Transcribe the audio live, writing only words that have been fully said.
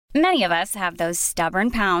Many of us have those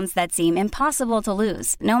stubborn pounds that seem impossible to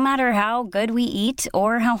lose, no matter how good we eat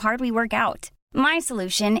or how hard we work out. My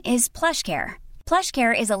solution is PlushCare.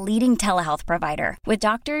 PlushCare is a leading telehealth provider with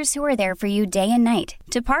doctors who are there for you day and night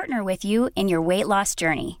to partner with you in your weight loss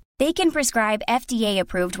journey. They can prescribe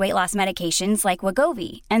FDA-approved weight loss medications like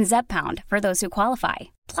Wegovy and Zepbound for those who qualify.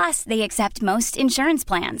 Plus, they accept most insurance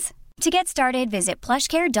plans. To get started, visit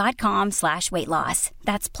plushcare.com/weightloss.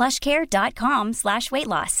 That's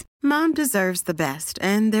plushcare.com/weightloss. Mom deserves the best,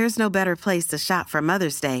 and there's no better place to shop for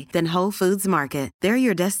Mother's Day than Whole Foods Market. They're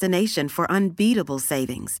your destination for unbeatable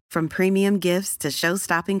savings, from premium gifts to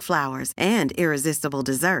show-stopping flowers and irresistible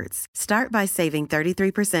desserts. Start by saving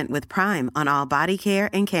 33% with Prime on all body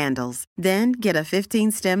care and candles. Then get a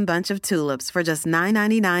 15-stem bunch of tulips for just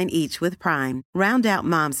 $9.99 each with Prime. Round out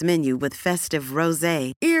Mom's menu with festive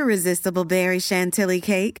rosé, irresistible berry chantilly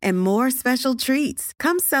cake, and more special treats.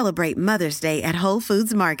 Come celebrate Mother's Day at Whole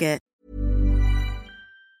Foods Market.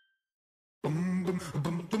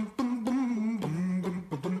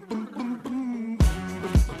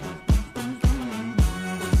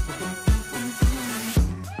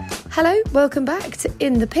 Hello, welcome back to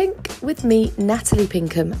In the Pink with me, Natalie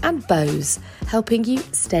Pinkham, and Bose, helping you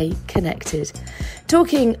stay connected.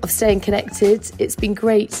 Talking of staying connected, it's been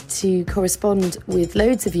great to correspond with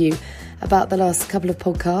loads of you about the last couple of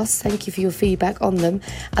podcasts. Thank you for your feedback on them,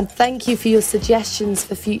 and thank you for your suggestions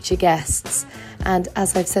for future guests. And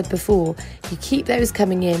as I've said before, you keep those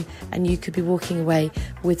coming in and you could be walking away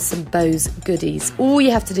with some Bose goodies. All you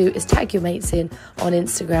have to do is tag your mates in on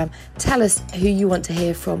Instagram, tell us who you want to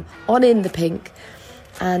hear from on In the Pink,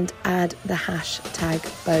 and add the hashtag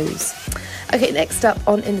Bose. Okay, next up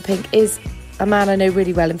on In the Pink is a man I know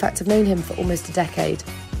really well. In fact, I've known him for almost a decade,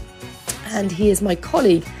 and he is my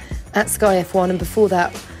colleague at Sky F1, and before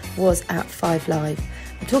that was at 5 Live.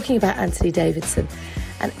 I'm talking about Anthony Davidson.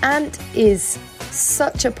 And Ant is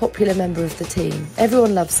such a popular member of the team.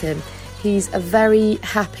 Everyone loves him. He's a very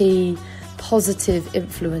happy, positive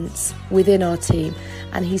influence within our team,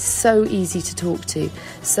 and he's so easy to talk to.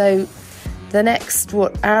 So the next,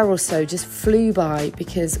 hour or so just flew by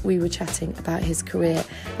because we were chatting about his career.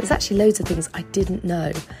 There's actually loads of things I didn't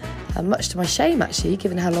know, much to my shame actually,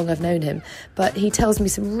 given how long I've known him. But he tells me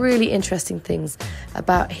some really interesting things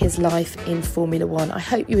about his life in Formula One. I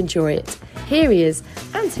hope you enjoy it. Here he is,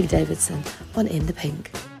 Anthony Davidson on In the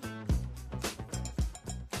Pink.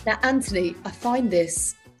 Now, Anthony, I find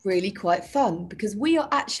this really quite fun because we are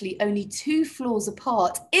actually only 2 floors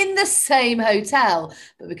apart in the same hotel,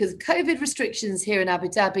 but because of COVID restrictions here in Abu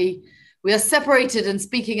Dhabi, we are separated and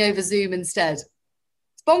speaking over Zoom instead.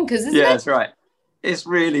 It's bonkers, isn't it? Yeah, that's right. It's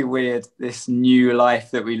really weird, this new life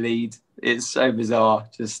that we lead. It's so bizarre,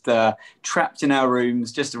 just trapped in our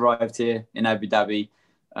rooms, just arrived here in Abu Dhabi,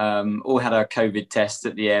 all had our COVID tests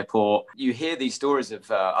at the airport. You hear these stories of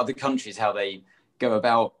other countries, how they go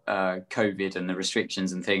about COVID and the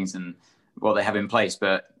restrictions and things and what they have in place,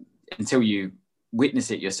 but until you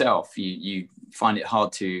witness it yourself, you find it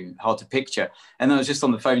hard to picture. And I was just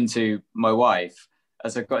on the phone to my wife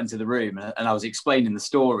as I got into the room, and I was explaining the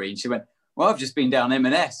story, and she went, "Well, I've just been down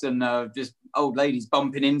M&S and just old ladies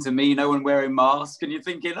bumping into me, no one wearing masks," and you're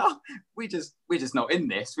thinking, "Oh, we're just not in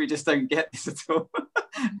this. We just don't get this at all."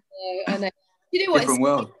 I know. You know what? Different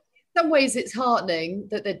world. In some ways it's heartening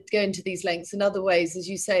that they're going to these lengths. In other ways, as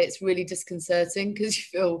you say, it's really disconcerting because you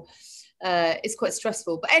feel it's quite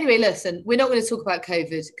stressful. But anyway, listen, we're not going to talk about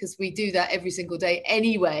COVID because we do that every single day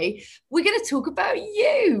anyway. We're going to talk about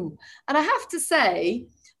you. And I have to say,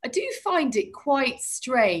 I do find it quite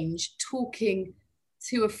strange talking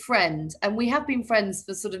to a friend. And we have been friends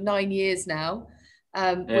for sort of 9 years now,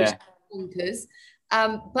 which is bonkers.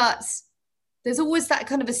 But there's always that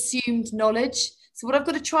kind of assumed knowledge. So what I've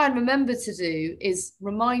got to try and remember to do is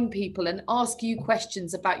remind people and ask you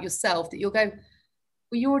questions about yourself that you'll go,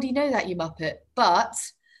 well, you already know that, you muppet, but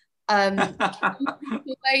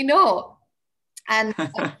you may not. And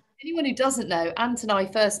anyone who doesn't know, Ant and I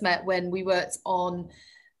first met when we worked on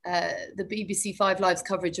the BBC 5 Live's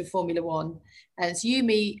coverage of Formula One. And it's you,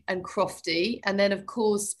 me and Crofty. And then, of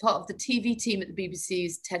course, part of the TV team at the BBC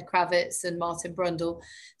is Ted Kravitz and Martin Brundle.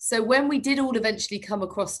 So when we did all eventually come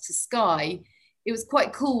across to Sky, it was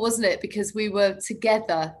quite cool, wasn't it? Because we were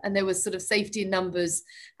together and there was sort of safety in numbers,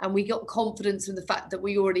 and we got confidence from the fact that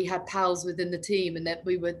we already had pals within the team and that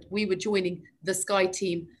we were joining the Sky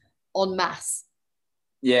team en masse.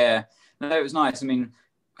 Yeah, no, it was nice. I mean,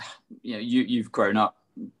 you know, you've grown up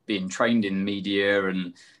being trained in media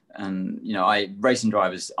and you know, racing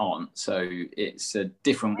drivers aren't, so it's a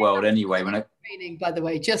different world anyway. Training, by the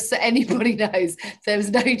way, just so anybody knows, there was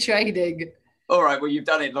no training. All right, well, you've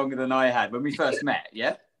done it longer than I had when we first met,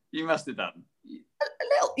 yeah? You must have done. A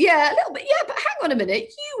little bit. Yeah, but hang on a minute.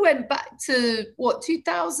 You went back to what,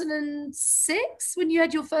 2006 when you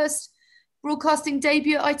had your first broadcasting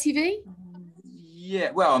debut at ITV?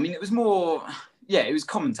 Yeah, well, I mean, it was more. Yeah, it was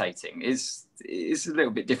commentating. It's a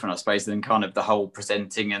little bit different, I suppose, than kind of the whole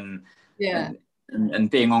presenting and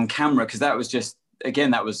being on camera, because that was just,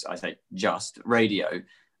 again, that was, I say, just radio.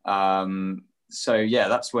 So yeah,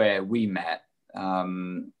 that's where we met.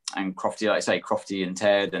 And Crofty, like I say, Crofty and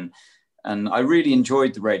Ted, and I really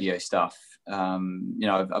enjoyed the radio stuff.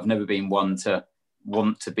 I've never been one to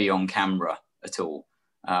want to be on camera at all.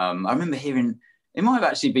 I remember hearing, it might have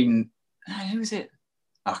actually been, who was it?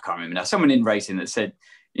 I can't remember now. Someone in racing that said,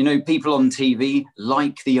 people on TV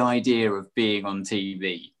like the idea of being on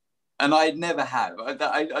TV. And I never have.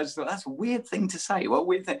 I just thought, that's a weird thing to say. What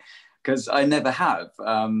weird thing? Because I never have.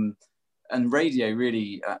 And radio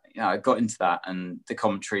really, I got into that, and the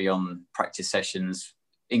commentary on practice sessions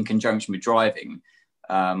in conjunction with driving.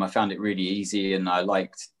 I found it really easy, and I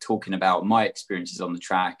liked talking about my experiences on the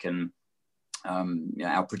track. And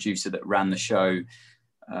our producer that ran the show,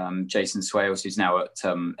 Jason Swales, who's now at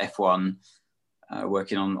F1,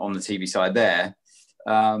 working on the TV side there.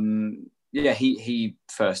 He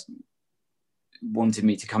first wanted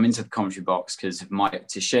me to come into the commentary box to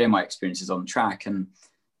share my experiences on the track, and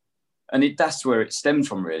that's where it stemmed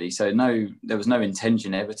from, really. So there was no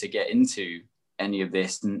intention ever to get into any of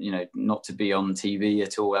this, and not to be on TV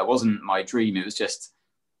at all. That wasn't my dream. It was just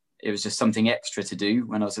something extra to do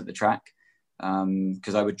when I was at the track,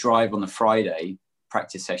 because I would drive on the Friday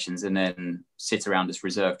practice sessions and then sit around as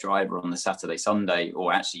reserve driver on the Saturday, Sunday,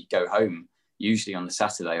 or actually go home usually on the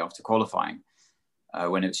Saturday after qualifying,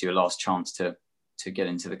 when it was your last chance to get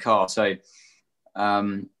into the car. So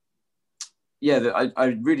I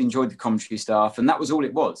really enjoyed the commentary stuff, and that was all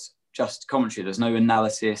it was, just commentary. There's no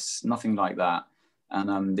analysis, nothing like that.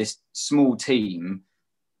 And this small team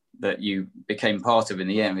that you became part of in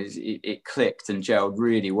the end, it clicked and gelled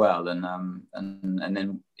really well, and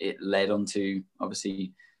then it led on to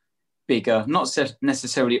obviously bigger, not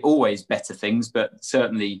necessarily always better things, but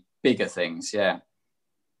certainly bigger things. Yeah.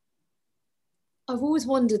 I've always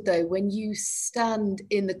wondered though, when you stand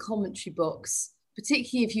in the commentary box,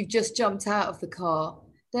 particularly if you've just jumped out of the car,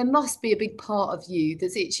 there must be a big part of you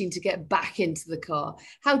that's itching to get back into the car.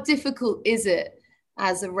 How difficult is it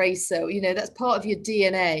as a racer? That's part of your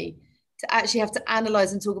DNA, to actually have to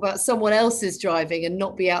analyze and talk about someone else's driving and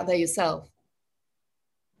not be out there yourself.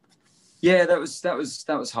 Yeah, that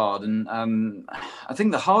was hard. And I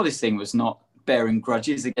think the hardest thing was not bearing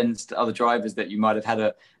grudges against other drivers that you might have had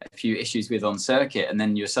a few issues with on circuit, and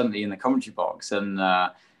then you're suddenly in the commentary box, and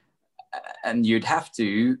you'd have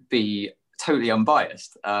to be totally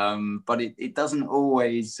unbiased. But it doesn't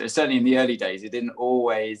always, certainly in the early days, it didn't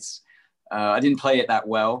always, I didn't play it that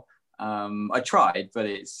well. I tried, but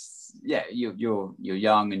you're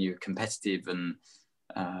young and you're competitive, and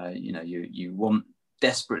you want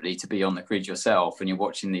desperately to be on the grid yourself, and you're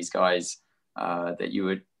watching these guys that you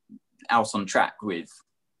were out on track with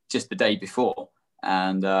just the day before,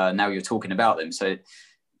 and now you're talking about them. So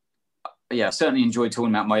I certainly enjoyed talking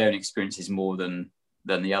about my own experiences more than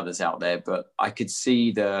the others out there, but I could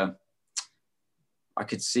see the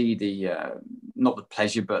not the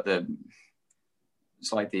pleasure, but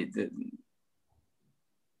it's like the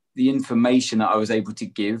information that I was able to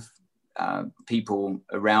give people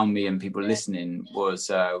around me and people listening was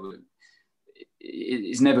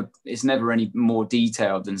it's never any more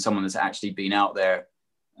detailed than someone that's actually been out there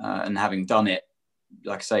and having done it,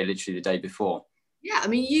 like I say, literally the day before. Yeah, I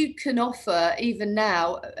mean, you can offer, even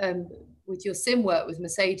now, with your sim work with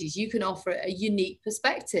Mercedes, you can offer a unique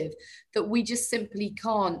perspective that we just simply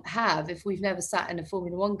can't have if we've never sat in a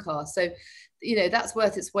Formula One car. So, that's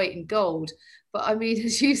worth its weight in gold. But I mean,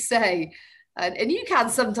 as you say, and you can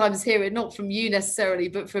sometimes hear it, not from you necessarily,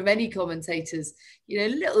 but from any commentators,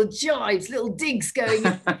 little jibes, little digs going.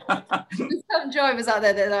 There's some drivers out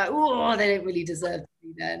there that are like, oh, they don't really deserve to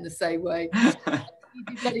be there in the same way.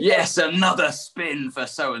 Yes, another spin for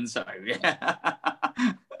so-and-so. Yeah.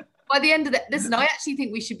 By the end of that, listen, I actually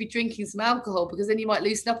think we should be drinking some alcohol, because then you might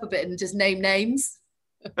loosen up a bit and just name names.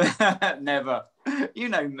 Never. You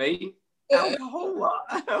know me. Alcohol?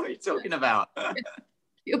 What are you talking about?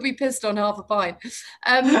 You'll be pissed on half a pint.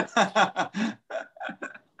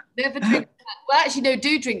 Never drink. Well, actually, no,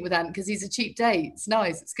 do drink with Ant, because he's a cheap date. It's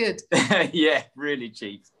nice. It's good. Yeah, really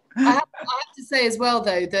cheap. I have to say as well,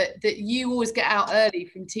 though, that you always get out early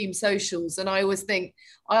from team socials, and I always think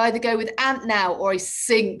I either go with Ant now or I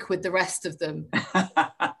sync with the rest of them.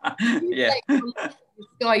 Yeah.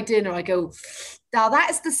 Sky dinner, I go, now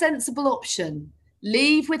that's the sensible option.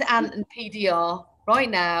 Leave with Ant and PDR, right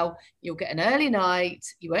now, you'll get an early night,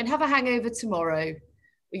 you won't have a hangover tomorrow,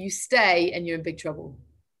 or you stay and you're in big trouble?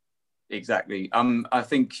 Exactly. I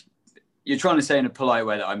think you're trying to say in a polite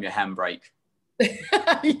way that I'm your handbrake.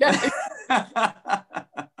 Yeah.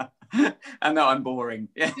 And that I'm boring.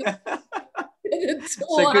 Yeah.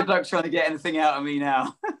 So good luck trying to get anything out of me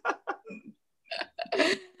now.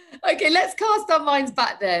 Okay, let's cast our minds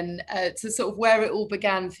back then to sort of where it all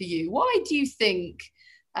began for you. Why do you think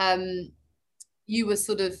you were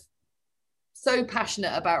sort of so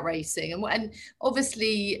passionate about racing? And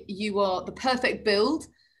obviously you are the perfect build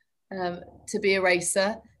to be a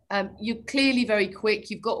racer. You're clearly very quick.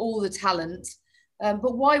 You've got all the talent.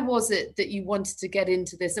 But why was it that you wanted to get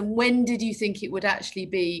into this? And when did you think it would actually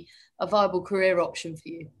be a viable career option for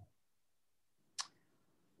you?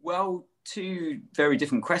 Well, two very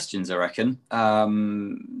different questions, I reckon.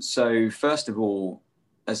 So first of all,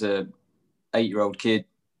 as a 8-year-old kid,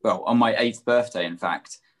 well, on my 8th birthday, in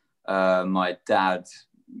fact, my dad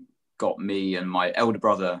got me and my elder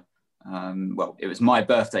brother, well, it was my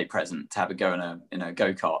birthday present to have a go in a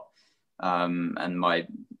go-kart. And my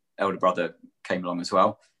elder brother came along as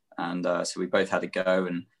well. And so we both had a go.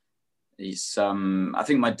 And he's, I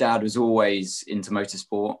think my dad was always into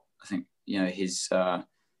motorsport. I think,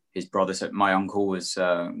 his brother, so my uncle, was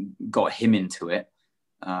got him into it.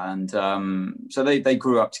 And so they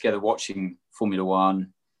grew up together watching Formula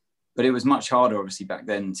One. But it was much harder, obviously, back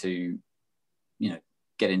then to,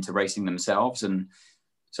 get into racing themselves. And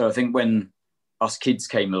so I think when us kids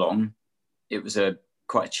came along, it was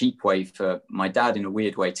quite a cheap way for my dad, in a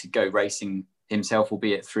weird way, to go racing himself,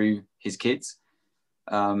 albeit through his kids.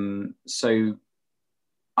 So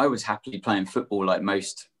I was happily playing football like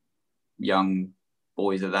most young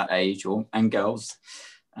boys of that age, and girls.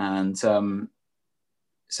 And so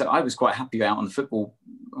I was quite happy out on the football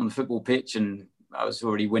pitch, and I was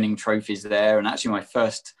already winning trophies there. And actually my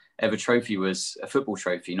first ever trophy was a football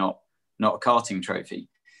trophy, not a karting trophy.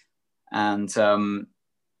 And so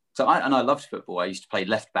I loved football. I used to play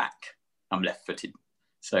left back. I'm left-footed.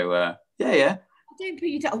 So yeah. I don't put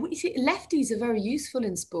you down. You see, lefties are very useful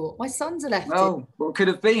in sport. My son's a lefty. Oh, what could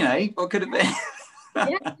have been, eh? What could have been?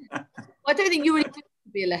 Yeah. I don't think you're really built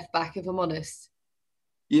to be a left back, if I'm honest.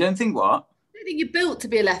 You don't think what? I don't think you're built to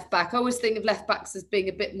be a left back. I always think of left backs as being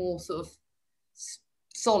a bit more sort of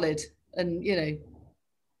solid and,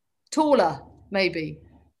 taller, maybe.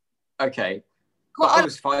 Okay. But I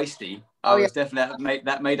was feisty. I was definitely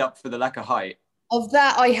that made up for the lack of height. Of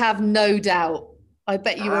that, I have no doubt. I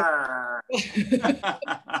bet you were.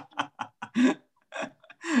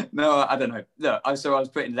 No, I don't know. No, so I was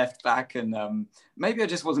putting left back, and maybe I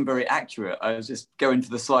just wasn't very accurate. I was just going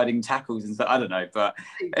for the sliding tackles and stuff. I don't know. But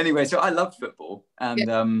anyway, so I loved football,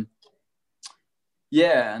 and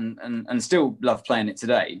and still love playing it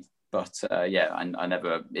today. But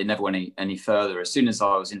it never went any further. As soon as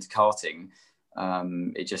I was into karting,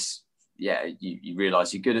 it just, you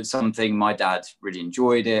realise you're good at something. My dad really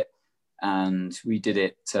enjoyed it, and we did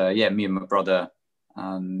it. Me and my brother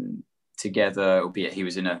together, albeit he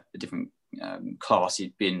was in a different class.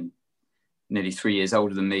 He'd been nearly 3 years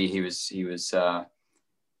older than me. He was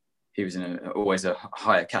in always a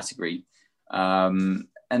higher category, and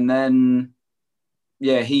then.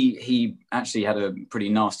 Yeah, he actually had a pretty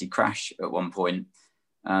nasty crash at one point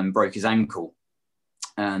and broke his ankle,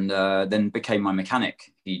 and then became my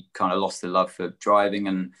mechanic. He kind of lost the love for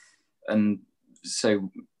driving, and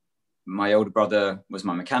so my older brother was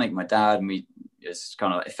my mechanic, my dad, and we was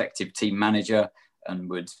kind of effective team manager and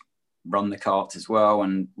would run the kart as well.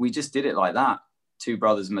 And we just did it like that. 2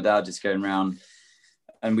 brothers and my dad just going around,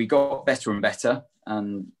 and we got better and better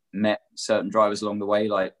and met certain drivers along the way,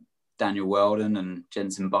 like Daniel Weldon and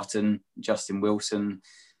Jenson Button, Justin Wilson,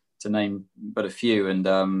 to name but a few. And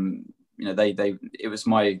it was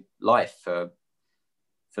my life for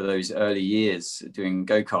those early years doing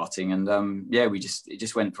go-karting. And it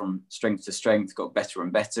just went from strength to strength, got better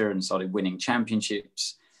and better, and started winning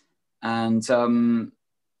championships. And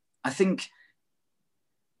I think,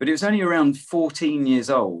 but it was only around 14 years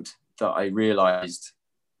old that I realized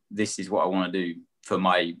this is what I want to do for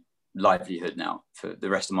my livelihood now, for the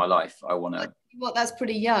rest of my life. I want to. Well, that's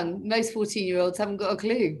pretty young. Most 14-year-olds haven't got a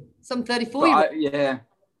clue. Some 34-year-olds. Yeah,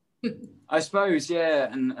 I suppose. Yeah,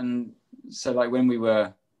 and so like when we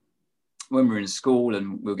were in school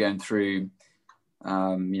and we were going through,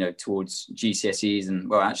 towards GCSEs, and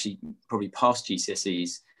well, actually probably past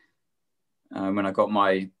GCSEs, when I got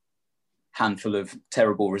my handful of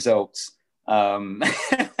terrible results. The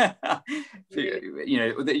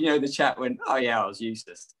chat went, oh yeah, I was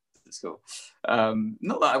useless at school.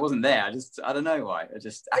 Not that I wasn't there. I don't know why. I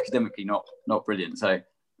just academically not brilliant. So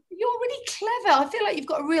You're really clever. I feel like you've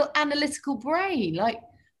got a real analytical brain. Like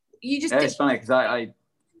you just Yeah, did it's funny because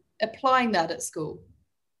applying that at school.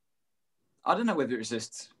 I don't know whether it's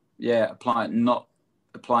just not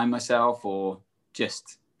applying myself or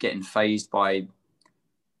just getting phased by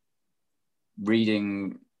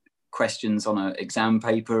reading questions on an exam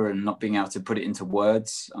paper and not being able to put it into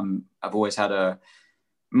words. I've always had a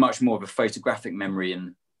much more of a photographic memory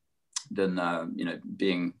than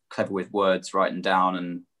being clever with words, writing down,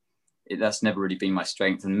 and that's never really been my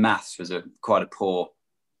strength. And maths was quite a poor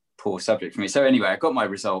subject for me. So anyway, I got my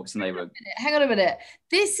results, and they were. Hang on a minute.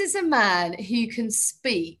 This is a man who can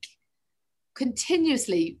speak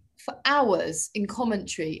continuously for hours in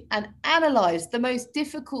commentary and analyze the most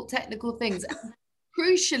difficult technical things, and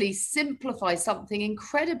crucially simplify something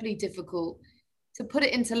incredibly difficult to put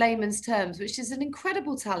it into layman's terms, which is an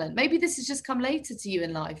incredible talent. Maybe this has just come later to you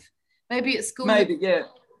in life. Maybe at school. Maybe, yeah.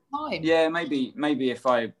 Time. Yeah, maybe if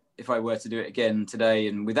I were to do it again today,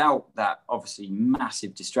 and without that obviously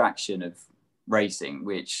massive distraction of racing,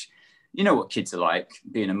 which you know what kids are like,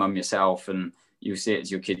 being a mum yourself, and you see it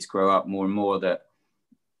as your kids grow up more and more, that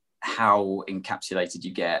how encapsulated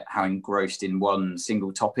you get, how engrossed in one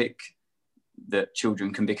single topic that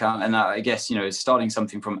children can become. And I guess, starting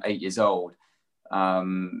something from 8 years old,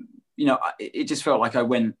 it just felt like I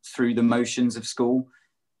went through the motions of school.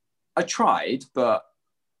 I tried, but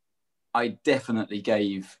I definitely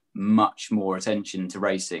gave much more attention to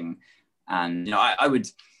racing. And,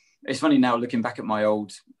 it's funny now looking back at my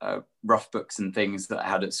old rough books and things that I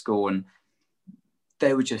had at school, and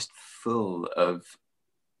they were just full of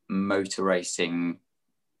motor racing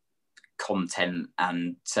content,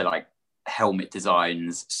 and so like helmet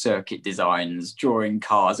designs, circuit designs, drawing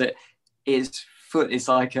cars. It's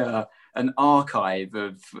like an archive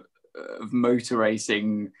of motor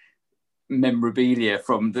racing memorabilia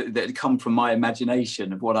that had come from my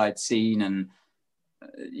imagination of what I'd seen. And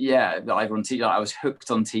either on TV, I was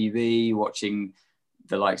hooked on TV watching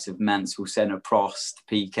the likes of Mansell, Senna, Prost,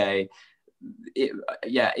 PK.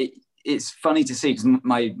 It's funny to see, because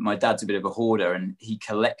my dad's a bit of a hoarder, and he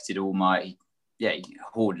collected he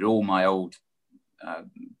hoarded all my old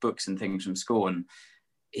books and things from school. And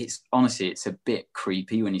it's a bit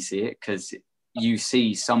creepy when you see it, because you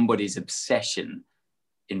see somebody's obsession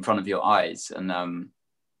in front of your eyes. And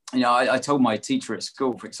I told my teacher at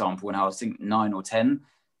school, for example, when I was 9 or 10,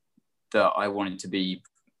 that I wanted to be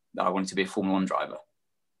a Formula One driver.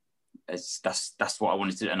 That's what I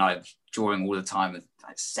wanted to do. And I was drawing all the time with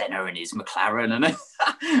like Senna and his McLaren, and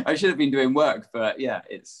I should have been doing work, but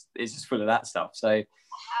it's just full of that stuff. So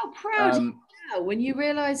how proud are you now when you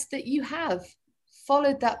realize that you have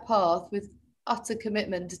followed that path with utter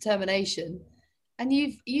commitment, determination, and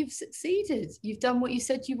you've succeeded. You've done what you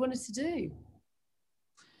said you wanted to do.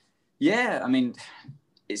 Yeah, I mean,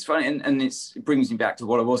 it's funny, and it brings me back to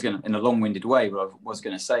what I was going to, in a long-winded way, what I was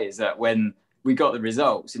going to say is that when we got the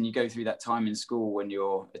results, and you go through that time in school when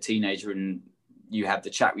you're a teenager, and you have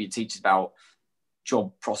the chat with your teachers about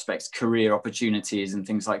job prospects, career opportunities, and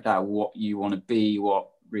things like that, what you want to be,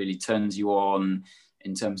 what really turns you on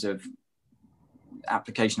in terms of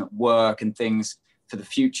application at work and things for the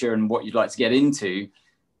future, and what you'd like to get into.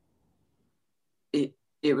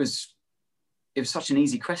 It was such an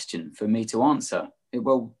easy question for me to answer. I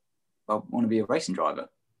want to be a racing driver.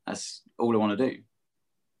 That's all I want to do.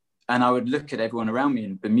 And I would look at everyone around me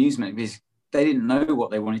in bemusement, because they didn't know what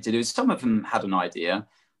they wanted to do. Some of them had an idea.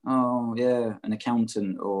 Oh, yeah, an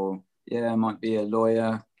accountant, or I might be a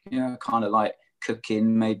lawyer. Kind of like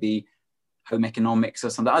cooking, maybe home economics or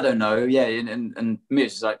something. I don't know. Yeah, and me,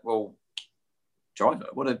 it's just like, well, driver.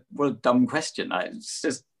 What a dumb question. It's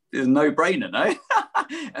just a no-brainer, no?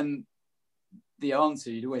 And the answer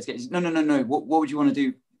you'd always get is, no. What would you want to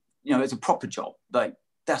do? It's a proper job. Like,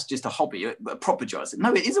 that's just a hobby, a proper job. I said,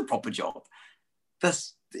 no, it is a proper job.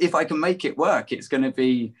 If I can make it work, it's going to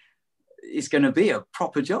be a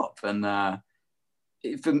proper job. And I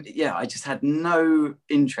just had no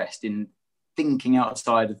interest in thinking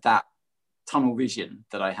outside of that tunnel vision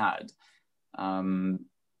that I had. And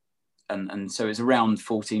so it's around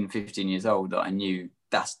 14, 15 years old that I knew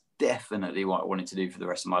that's definitely what I wanted to do for the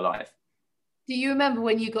rest of my life. Do you remember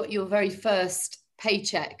when you got your very first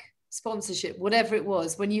paycheck, sponsorship, whatever it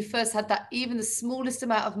was, when you first had that, even the smallest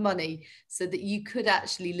amount of money, so that you could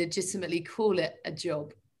actually legitimately call it a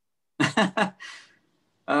job? I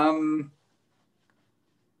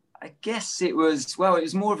guess it was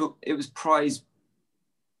prize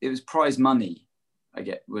money. I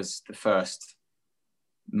get was the first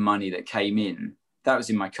money that came in. That was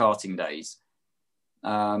in my karting days.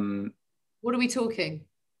 What are we talking?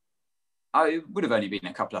 I would have only been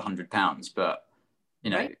a couple of £100, but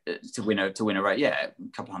right. to win a race. Yeah,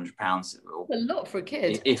 a couple £100. A lot for a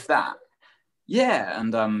kid. If that. Yeah.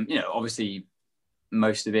 And, obviously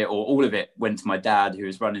most of it or all of it went to my dad, who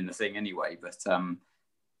was running the thing anyway. But,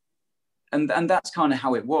 and that's kind of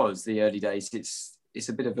how it was the early days. It's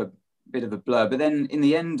a bit of a blur. But then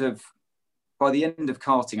by the end of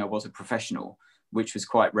karting, I was a professional, which was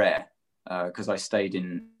quite rare because I stayed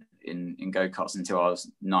in go-karts until I was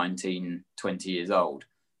 19, 20 years old.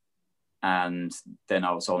 And then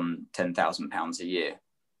I was on £10,000 a year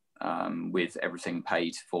with everything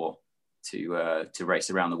paid for to race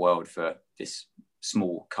around the world for this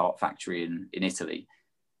small kart factory in Italy.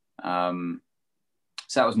 So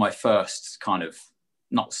that was my first kind of,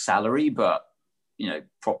 not salary, but,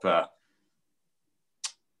 proper,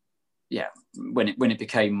 when it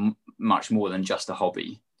became much more than just a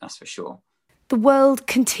hobby, that's for sure. The world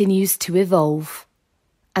continues to evolve,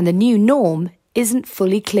 and the new norm isn't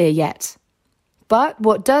fully clear yet. But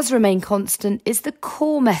what does remain constant is the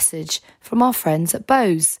core message from our friends at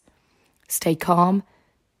Bose. Stay calm,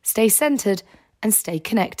 stay centred, and stay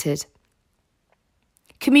connected.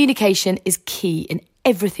 Communication is key in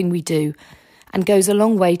everything we do and goes a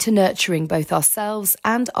long way to nurturing both ourselves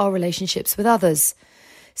and our relationships with others.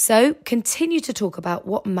 So continue to talk about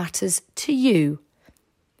what matters to you.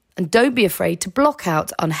 And don't be afraid to block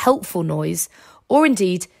out unhelpful noise or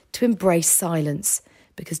indeed to embrace silence,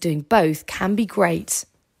 because doing both can be great.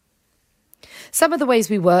 Some of the ways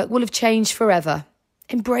we work will have changed forever.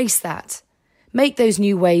 Embrace that. Make those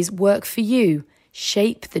new ways work for you.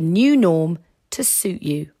 Shape the new norm to suit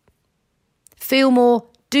you. Feel more,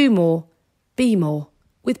 do more, be more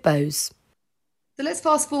with Bose. So let's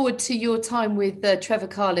fast forward to your time with Trevor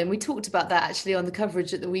Carlin. We talked about that actually on the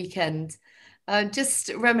coverage at the weekend.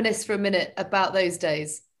 Just reminisce for a minute about those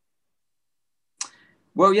days.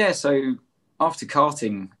 Well, yeah, so after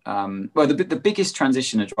karting, the biggest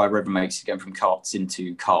transition a driver ever makes is going from karts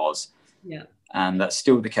into cars. Yeah. And that's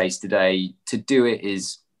still the case today. To do it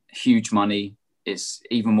is huge money. It's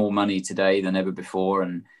even more money today than ever before.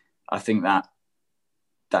 And I think that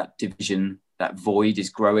division, that void is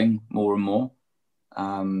growing more and more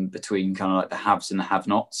between kind of like the haves and the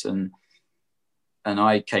have-nots. And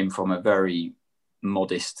I came from a very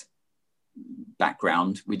modest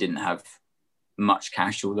background. We didn't have much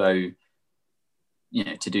cash, although,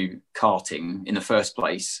 to do karting in the first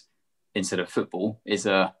place instead of football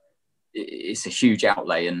it's a huge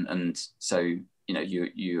outlay. And so,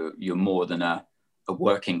 you're more than a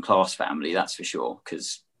working class family, that's for sure.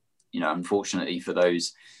 Because, unfortunately for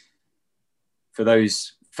those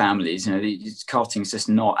families, karting's just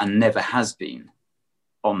not and never has been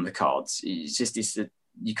on the cards. It's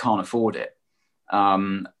you can't afford it.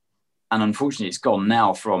 And unfortunately, it's gone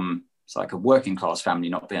now from it's like a working class family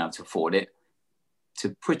not being able to afford it to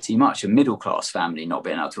pretty much a middle class family not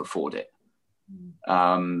being able to afford it.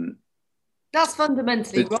 That's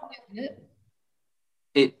fundamentally wrong, isn't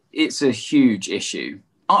it? It's a huge issue.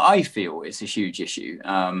 I feel it's a huge issue.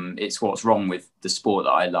 It's what's wrong with the sport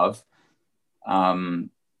that I love.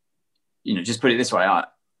 Just put it this way,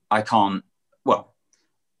 I can't. Well,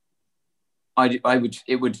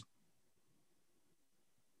 it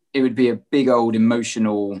would be a big old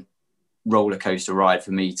emotional roller coaster ride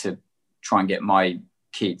for me to try and get my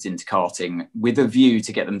kids into karting with a view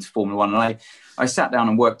to get them to Formula One. And I sat down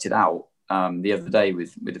and worked it out the other day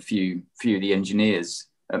with a few of the engineers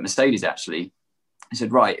at Mercedes, actually. I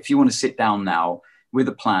said, right, if you want to sit down now with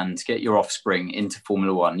a plan to get your offspring into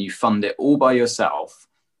Formula One, you fund it all by yourself,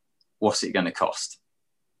 what's it going to cost?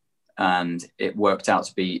 And it worked out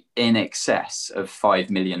to be in excess of £5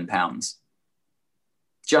 million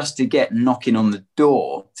just to get knocking on the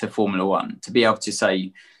door to Formula One, to be able to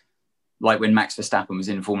say, like when Max Verstappen was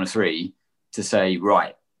in Formula 3, to say,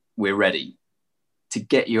 right, we're ready to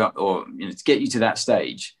get you up, or to get you to that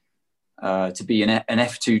stage, to be an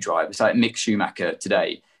F2 driver. It's like Mick Schumacher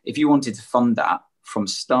today. If you wanted to fund that from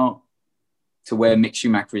start to where Mick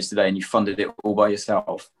Schumacher is today, and you funded it all by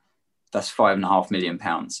yourself, that's £5.5 million.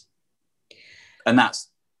 And that's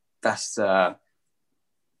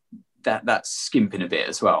skimping a bit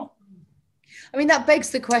as well. I mean, that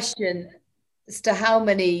begs the question as to how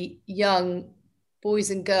many young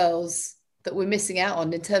boys and girls that we're missing out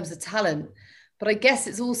on in terms of talent. But I guess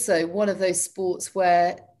it's also one of those sports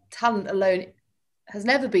where talent alone has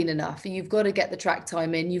never been enough. You've got to get the track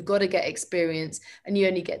time in, you've got to get experience, and you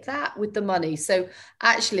only get that with the money. So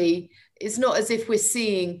actually, it's not as if we're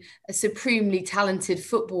seeing a supremely talented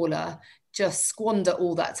footballer just squander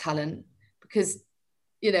all that talent, because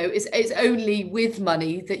it's only with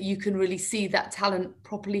money that you can really see that talent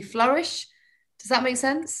properly flourish. Does that make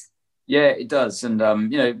sense? Yeah, it does.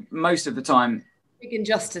 And most of the time, Big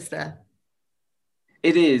injustice there.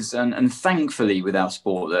 It is, and thankfully with our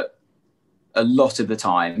sport, that a lot of the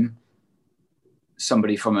time,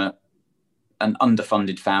 somebody from an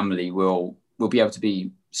underfunded family will be able to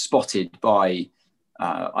be spotted by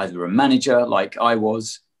either a manager, like I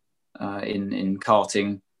was in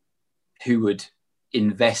karting, who would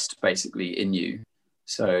invest basically in you.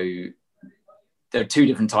 So there are two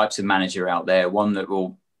different types of manager out there. One that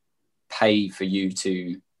will pay for you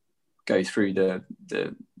to go through the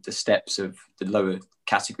steps of the lower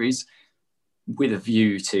categories with a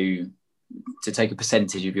view to take a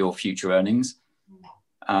percentage of your future earnings.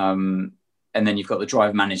 And then you've got the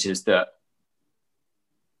drive managers that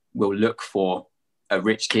will look for a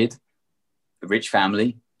rich kid, a rich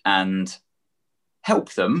family, and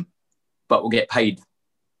help them, but will get paid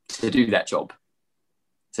to do that job.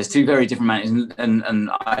 So it's two very different managers, and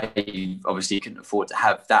I obviously couldn't afford to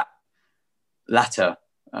have that latter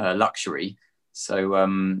luxury. So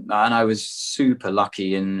and I was super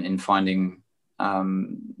lucky in finding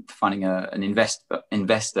an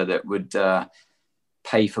investor that would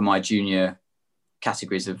pay for my junior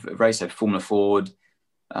categories of race, so Formula Ford,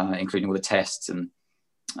 including all the tests and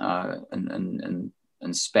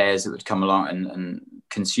spares that would come along, and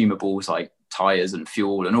consumables like tires and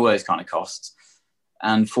fuel and all those kind of costs,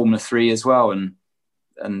 and Formula 3 as well, and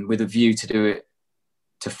with a view to do it,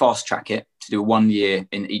 to fast track it, to do 1 year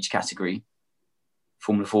in each category.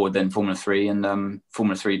 Formula Ford, then Formula 3, and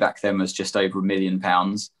Formula 3 back then was just over £1 million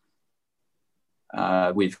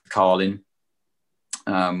with Carlin,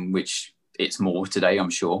 which it's more today, I'm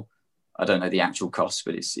sure. I don't know the actual cost,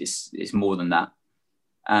 but it's more than that.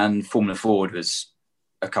 And Formula Ford was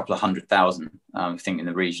a couple of £100,000, I think in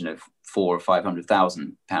the region of £400,000 or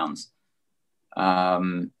 £500,000.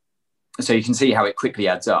 So you can see how it quickly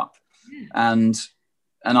adds up. And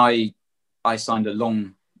I signed a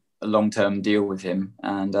long-term deal with him,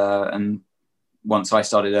 and once I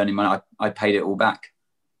started earning money, I paid it all back.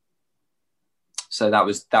 So that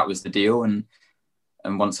was the deal. And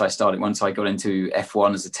once I got into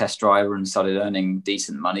F1 as a test driver and started earning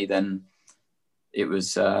decent money, then it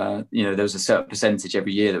was there was a certain percentage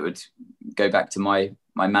every year that would go back to my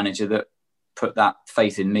manager that put that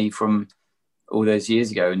faith in me from all those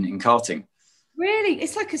years ago in karting. Really?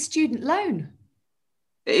 It's like a student loan.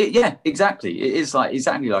 Yeah, exactly. It is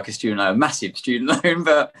exactly like a student loan, a massive student loan,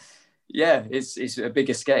 but yeah, it's a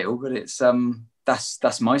bigger scale. But it's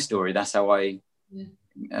that's my story. That's how I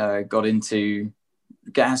got into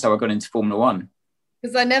Formula One.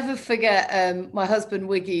 Because I never forget my husband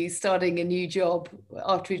Wiggy starting a new job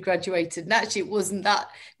after he'd graduated, and actually it was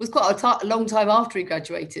quite a long time after he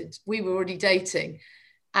graduated. We were already dating,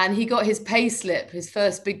 and he got his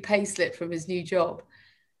first big pay slip from his new job.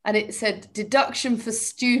 And it said deduction for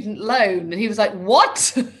student loan. And he was like,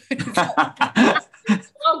 what?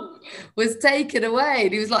 Was taken away.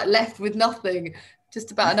 And he was like left with nothing, just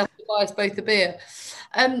about enough to buy us both a beer.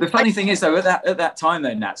 The funny thing is, though, at that time,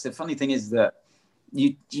 though, Nats, the funny thing is that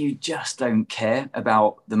you just don't care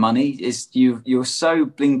about the money. You're so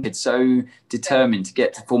blinkered, so determined to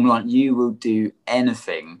get to Formula One. You will do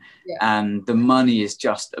anything. Yeah. And the money is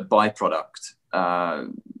just a byproduct.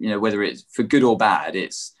 Whether it's for good or bad,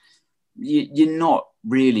 you're not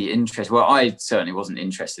really interested. Well, I certainly wasn't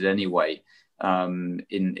interested anyway.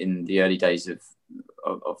 In the early days of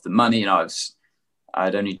the money,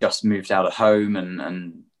 I'd only just moved out of home,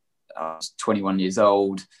 and I was 21 years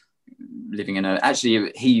old, living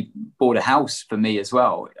actually he bought a house for me as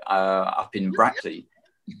well, up in Brackley.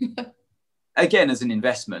 Again, as an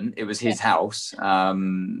investment. It was his house.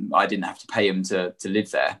 I didn't have to pay him to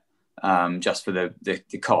live there. Just for the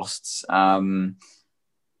costs. And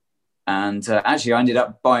actually I ended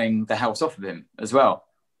up buying the house off of him as well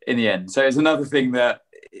in the end. So it's another thing that,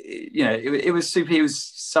 it was super. He was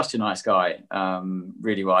such a nice guy.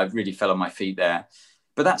 Really well. I really fell on my feet there.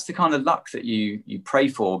 But that's the kind of luck that you pray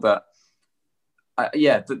for. But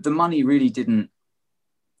the money really didn't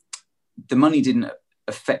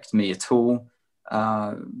affect me at all.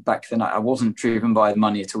 Back then I wasn't driven by the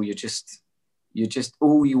money at all. You're just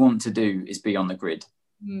all you want to do is be on the grid.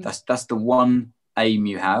 That's the one aim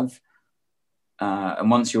you have, and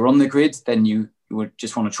once you're on the grid, then you would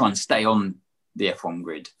just want to try and stay on the F1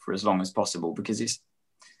 grid for as long as possible, because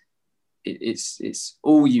it's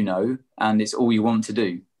all you know, and it's all you want to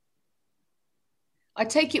do. I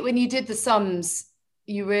take it when you did the sums,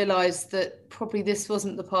 you realised that probably this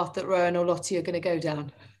wasn't the path that Rowan or Lottie are going to go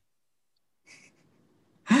down.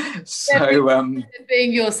 So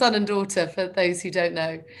being your son and daughter, for those who don't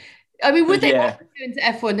know, I mean, would they ever go into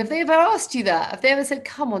F1? Have they ever asked you that? Have they ever said,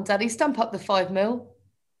 come on, Daddy, stump up the $5 million?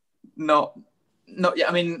 Not yet.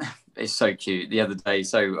 I mean, it's so cute. The other day,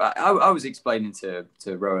 so I was explaining to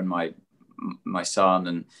Rowan, my son,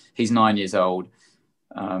 and he's 9 years old.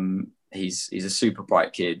 He's a super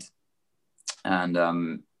bright kid,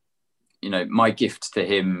 and my gift to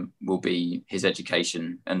him will be his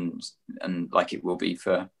education, and like it will be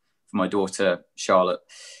for my daughter Charlotte,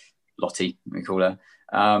 Lottie, we call her.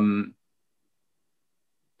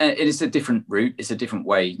 It is a different route. It's a different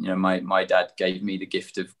way. My dad gave me the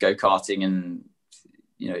gift of go-karting, and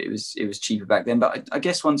it was cheaper back then. But I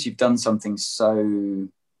guess once you've done something so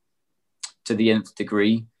to the nth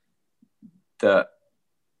degree, that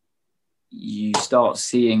you start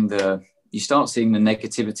seeing the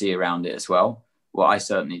negativity around it as well. Well, I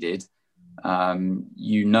certainly did.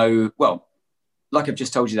 Well, like I've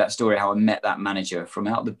just told you that story, how I met that manager from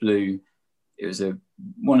out of the blue. It was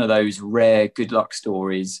one of those rare good luck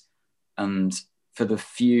stories. And for the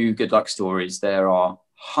few good luck stories, there are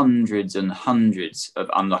hundreds and hundreds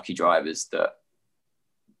of unlucky drivers that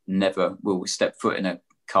never will step foot in a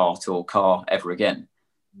kart or car ever again.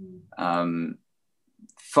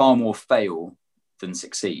 Far more fail than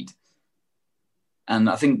succeed. And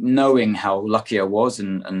I think knowing how lucky I was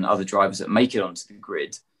and other drivers that make it onto the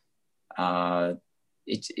grid,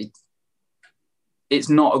 it's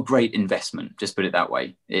not a great investment, just put it that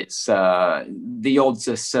way. It's the odds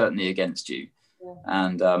are certainly against you. Yeah.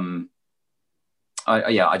 And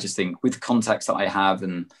I just think with the contacts that I have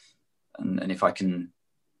and if I can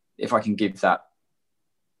give that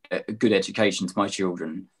a good education to my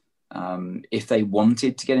children, if they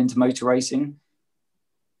wanted to get into motor racing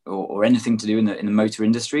or anything to do in the motor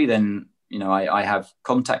industry, then I have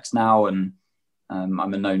contacts now, and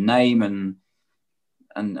I'm a known name,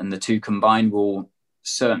 and the two combined will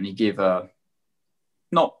certainly give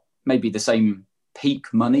not maybe the same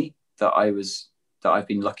peak money that I've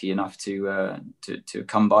been lucky enough to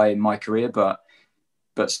come by in my career, but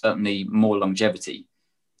certainly more longevity,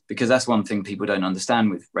 because that's one thing people don't understand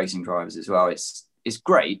with racing drivers as well. It's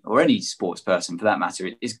great, or any sports person for that matter.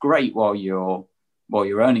 It's great while you're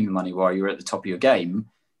earning the money, while you're at the top of your game,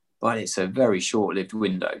 but it's a very short-lived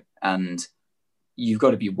window, and you've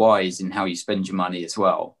got to be wise in how you spend your money as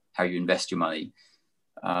well, how you invest your money.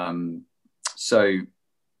 So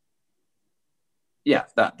yeah,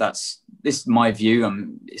 this is my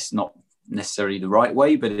view. It's not necessarily the right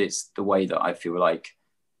way, but it's the way that I feel like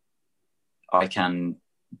I can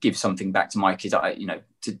give something back to my kids.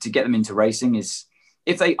 To get them into racing is,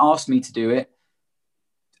 if they ask me to do it,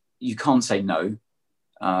 you can't say no.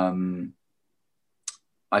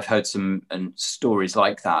 I've heard some stories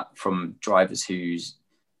like that from drivers whose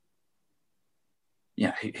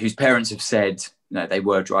parents have said, they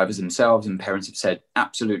were drivers themselves, and parents have said,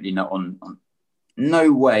 absolutely not, on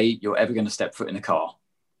no way you're ever going to step foot in a car.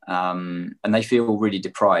 And they feel really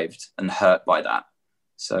deprived and hurt by that.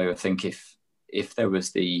 So I think if there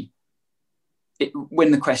was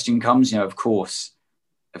when the question comes, of course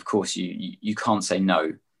you can't say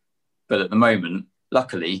no. But at the moment,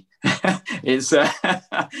 luckily, it's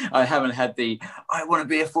I haven't had I want to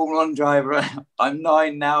be a Formula One driver. I'm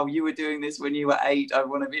 9 now. You were doing this when you were 8. I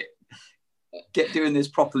want to get doing this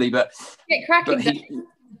properly. But get cracking.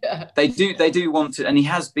 They do want to, and he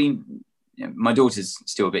has been. My daughter's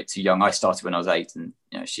still a bit too young. I started when I was 8, and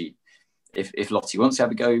she, if Lottie wants to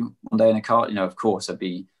have a go one day in a car, of course I'd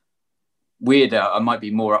be weird. I might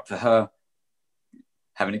be more up for her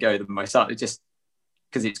having a go than my son. Just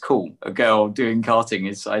because it's cool. A girl doing karting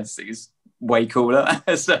I just think is way cooler.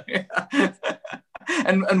 So,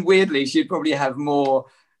 and weirdly, she'd probably have more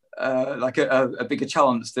like a bigger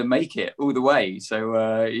chance to make it all the way. So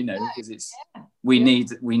because we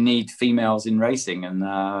need females in racing, and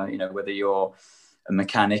whether you're a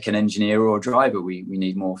mechanic, an engineer, or a driver, we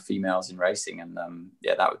need more females in racing, and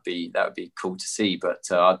that would be cool to see. But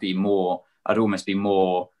I'd almost be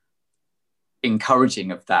more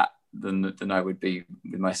encouraging of that than I would be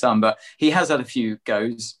with my son. But he has had a few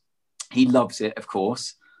goes. He loves it, of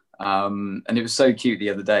course. And it was so cute the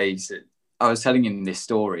other day. So I was telling him this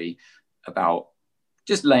story about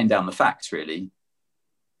just laying down the facts, really,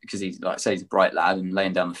 because he's, like I say, he's a bright lad, and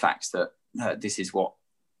laying down the facts that this is what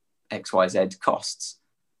XYZ costs.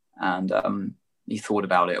 And he thought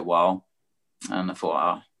about it a while, and I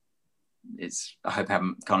thought, I hope I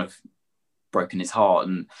haven't kind of broken his heart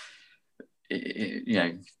and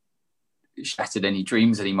shattered any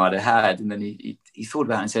dreams that he might have had. And then he thought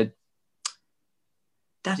about it and said,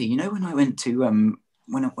 Daddy, when I went to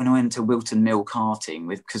when I went to Wilton Mill karting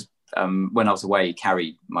because when I was away,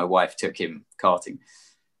 Carrie, my wife, took him karting,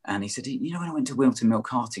 and he said, when I went to Wilton Mill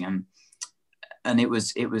karting, and it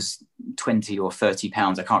was 20 or 30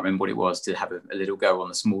 pounds, I can't remember what it was, to have a little go on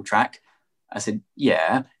the small track. I said,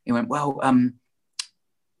 yeah. He went, well,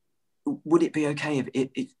 would it be okay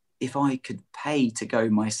if I could pay to go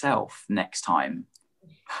myself next time?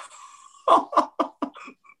 How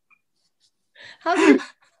did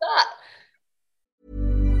that?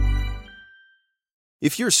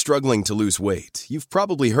 If you're struggling to lose weight, you've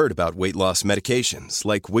probably heard about weight loss medications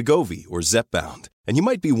like Wegovy or Zepbound, and you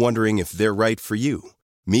might be wondering if they're right for you.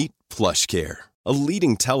 Meet PlushCare, a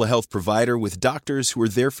leading telehealth provider with doctors who are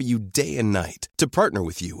there for you day and night to partner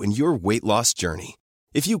with you in your weight loss journey.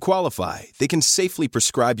 If you qualify, they can safely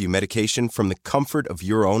prescribe you medication from the comfort of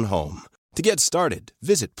your own home. To get started,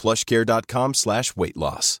 visit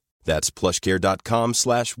plushcare.com/weightloss. That's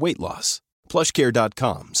plushcare.com/weightloss.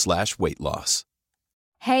 plushcare.com/weightloss.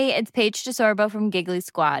 Hey, it's Paige DeSorbo from Giggly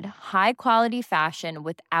Squad. High quality fashion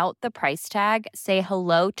without the price tag. Say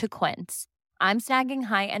hello to Quince. I'm snagging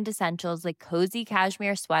high-end essentials like cozy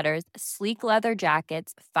cashmere sweaters, sleek leather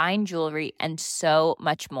jackets, fine jewelry, and so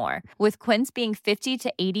much more. With Quince being 50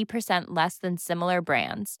 to 80% less than similar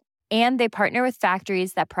brands. And they partner with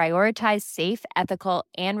factories that prioritize safe, ethical,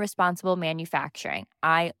 and responsible manufacturing.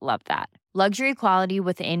 I love that. Luxury quality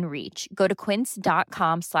within reach. Go to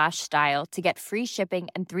quince.com/style to get free shipping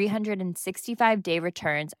and 365-day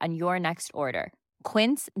returns on your next order.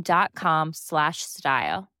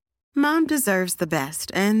 Quince.com/style. Mom deserves the best,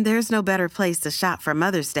 and there's no better place to shop for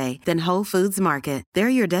Mother's Day than Whole Foods Market. They're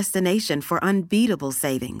your destination for unbeatable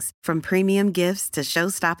savings, from premium gifts to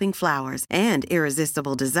show-stopping flowers and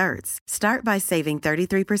irresistible desserts. Start by saving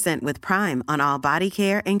 33% with Prime on all body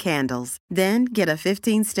care and candles. Then get a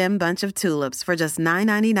 15-stem bunch of tulips for just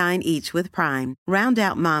 $9.99 each with Prime. Round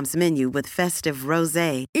out Mom's menu with festive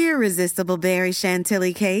rosé, irresistible berry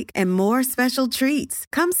chantilly cake, and more special treats.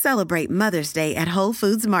 Come celebrate Mother's Day at Whole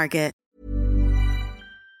Foods Market.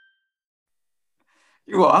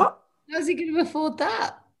 What? How's he going to afford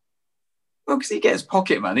that? Well, because he gets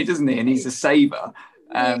pocket money, doesn't he? And he's a saver.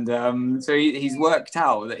 And so he's worked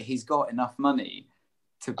out that he's got enough money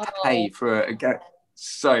to pay for a go.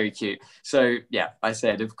 So cute. So, yeah, I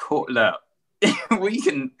said, of course, look, we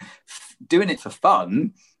can, doing it for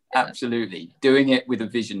fun, absolutely. Doing it with a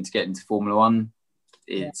vision to get into Formula One,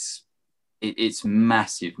 it's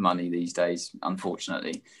massive money these days,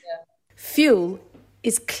 unfortunately. Fuel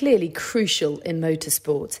is clearly crucial in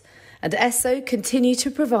motorsport, and Esso continue to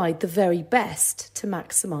provide the very best to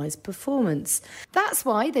maximise performance. That's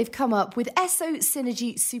why they've come up with Esso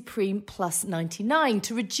Synergy Supreme Plus 99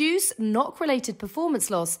 to reduce knock-related performance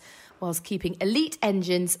loss whilst keeping elite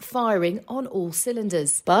engines firing on all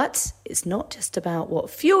cylinders. But it's not just about what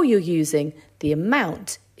fuel you're using, the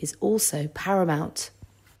amount is also paramount.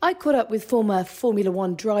 I caught up with former Formula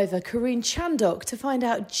One driver Karun Chandhok to find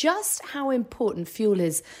out just how important fuel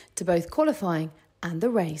is to both qualifying and the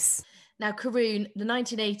race. Now, Karun, the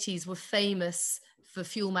 1980s were famous for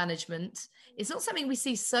fuel management. It's not something we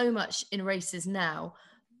see so much in races now.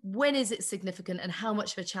 When is it significant and how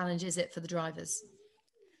much of a challenge is it for the drivers?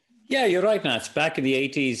 Yeah, you're right, Nats. Back in the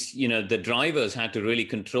 80s, the drivers had to really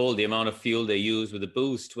control the amount of fuel they use with a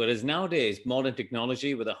boost, whereas nowadays, modern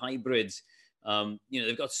technology with the hybrids,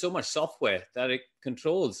 they've got so much software that it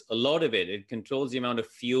controls a lot of it. It controls the amount of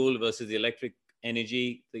fuel versus the electric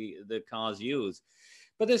energy the cars use.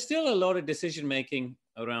 But there's still a lot of decision-making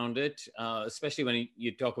around it, especially when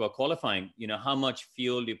you talk about qualifying. How much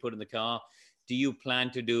fuel do you put in the car? Do you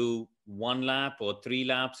plan to do 1 lap or 3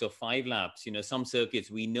 laps or 5 laps? Some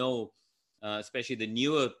circuits we know, especially the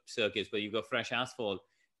newer circuits where you've got fresh asphalt,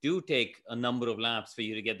 do take a number of laps for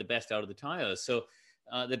you to get the best out of the tires. So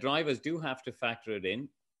the drivers do have to factor it in.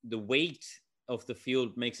 The weight of the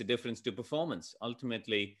fuel makes a difference to performance.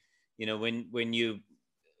 Ultimately, when you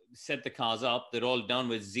set the cars up, they're all done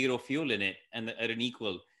with zero fuel in it and at an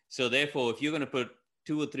equal. So therefore, if you're going to put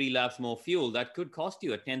 2 or 3 laps more fuel, that could cost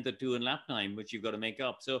you a tenth or two in lap time, which you've got to make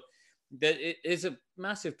up. So it is a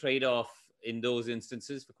massive trade-off in those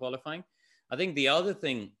instances for qualifying. I think the other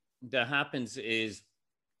thing that happens is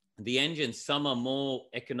the engines, some are more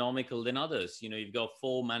economical than others. You've got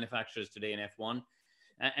 4 manufacturers today in F1,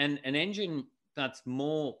 and an engine that's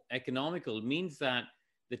more economical means that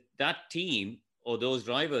that team or those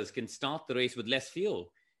drivers can start the race with less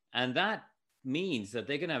fuel. And that means that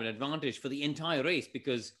they're going to have an advantage for the entire race,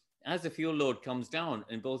 because as the fuel load comes down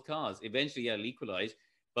in both cars, eventually it'll equalize.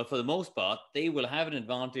 But for the most part, they will have an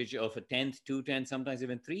advantage of a tenth, 2 tenths, sometimes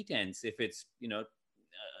even 3 tenths if it's,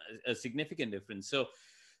 a significant difference. So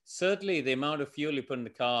certainly the amount of fuel you put in the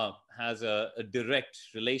car has a direct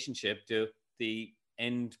relationship to the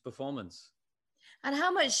end performance. And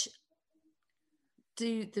how much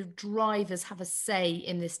do the drivers have a say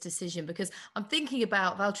in this decision? Because I'm thinking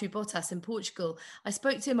about Valtteri Bottas in Portugal. I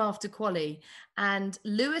spoke to him after quali, and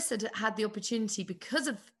Lewis had the opportunity, because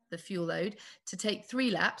of the fuel load, to take 3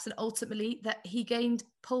 laps, and ultimately that he gained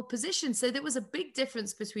pole position. So there was a big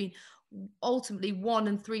difference between ultimately 1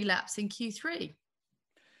 and 3 laps in Q3.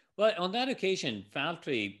 Well, on that occasion,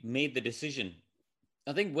 Valtteri made the decision.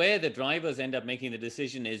 I think where the drivers end up making the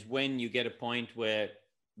decision is when you get a point where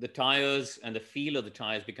the tires and the feel of the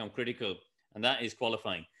tires become critical, and that is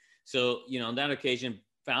qualifying. So, on that occasion,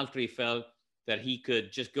 Valtteri felt that he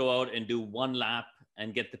could just go out and do 1 lap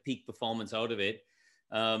and get the peak performance out of it.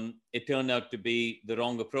 It turned out to be the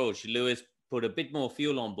wrong approach. Lewis put a bit more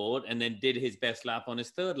fuel on board and then did his best lap on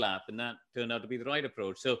his 3rd lap, and that turned out to be the right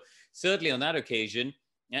approach. So certainly on that occasion,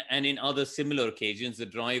 and in other similar occasions, the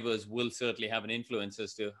drivers will certainly have an influence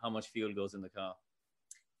as to how much fuel goes in the car.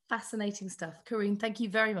 Fascinating stuff. Corinne, thank you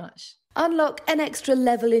very much. Unlock an extra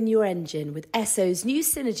level in your engine with Esso's new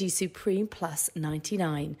Synergy Supreme Plus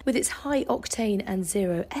 99. With its high octane and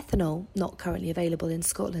 0 ethanol, not currently available in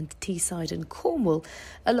Scotland, Teesside and Cornwall,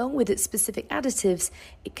 along with its specific additives,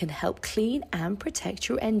 it can help clean and protect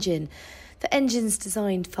your engine. For engines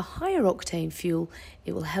designed for higher octane fuel,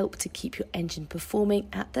 it will help to keep your engine performing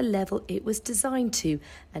at the level it was designed to,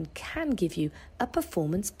 and can give you a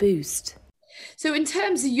performance boost. So in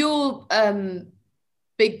terms of your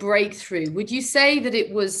big breakthrough, would you say that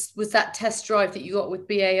it was that test drive that you got with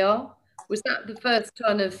BAR? Was that the first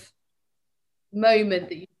kind of moment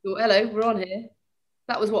that you thought, hello, we're on here?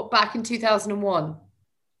 That was what, back in 2001?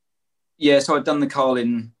 Yeah, so I'd done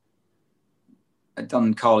Carlin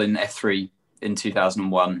F3 in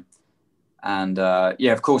 2001. And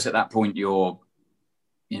of course, at that point, your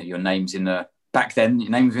name's in the, back then,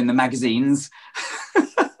 your name was in the magazines.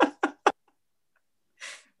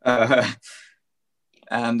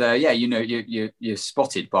 You're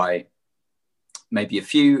spotted by maybe a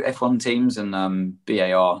few F1 teams, and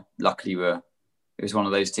BAR luckily it was one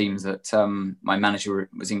of those teams that my manager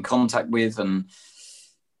was in contact with, and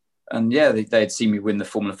they had seen me win the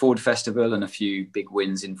Formula Ford Festival and a few big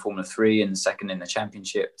wins in Formula 3 and second in the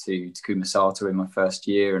championship to Takuma Sato in my first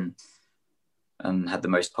year, and had the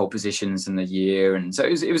most pole positions in the year, and so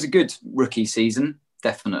it was a good rookie season,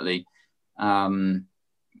 definitely.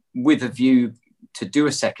 With a view to do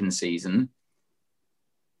a second season,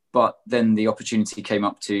 but then the opportunity came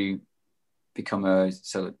up to become a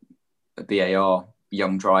BAR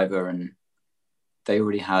young driver, and they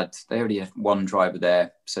already had 1 driver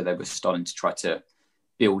there, so they were starting to try to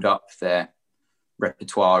build up their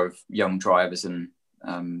repertoire of young drivers, and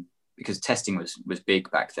because testing was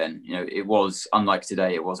big back then. It was, unlike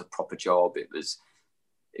today, it was a proper job.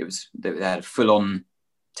 They had a full-on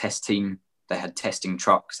test team. They had testing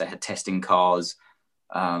trucks, they had testing cars,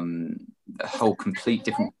 a whole complete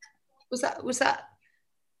different. Was that? Do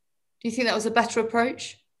you think that was a better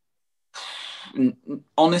approach?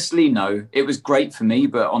 Honestly, no. It was great for me,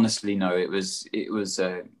 but honestly, no. It was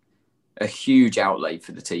a huge outlay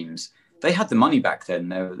for the teams. They had the money back then.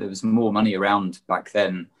 There was more money around back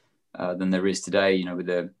then than there is today. With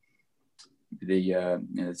the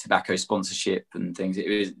tobacco sponsorship and things.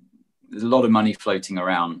 There's a lot of money floating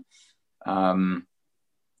around. So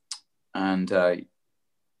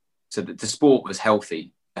the sport was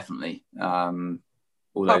healthy, definitely.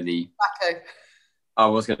 Although I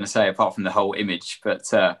was going to say, apart from the whole image,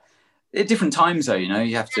 but at different times, though,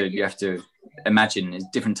 you have to imagine it's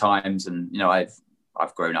different times, and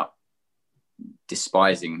I've grown up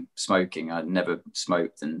despising smoking. I never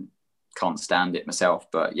smoked and can't stand it myself.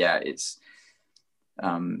 But yeah, it's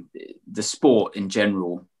the sport in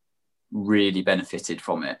general really benefited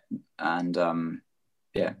from it, and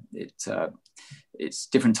it's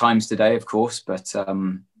different times today, of course, but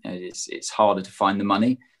it's harder to find the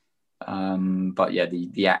money, but yeah,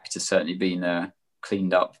 the act has certainly been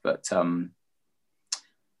cleaned up. But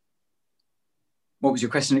what was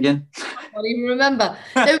your question again? I can't even remember.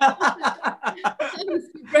 That was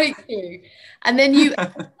the breakthrough, and then you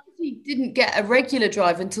actually didn't get a regular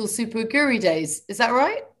drive until Super Aguri days, is that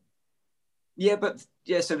right?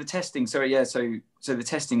 So the testing, so the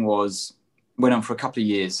testing went on for a couple of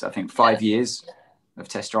years, I think 5 years of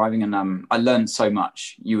test driving, and I learned so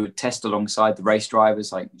much. You would test alongside the race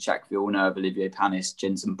drivers like Jacques Villeneuve, Olivier Panis,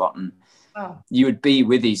 Jenson Button. Wow. You would be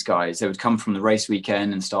with these guys. They would come from the race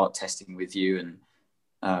weekend and start testing with you,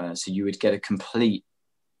 and so you would get a complete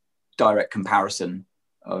direct comparison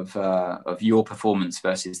of your performance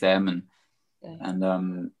versus them,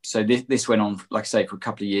 so this went on, like I say, for a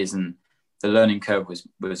couple of years, and the learning curve was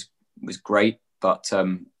great, but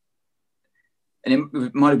and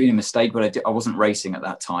it might have been a mistake, but I wasn't racing at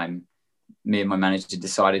that time. me and my manager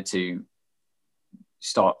decided to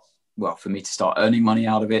start earning money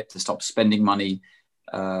out of it, to stop spending money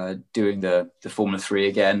doing the Formula 3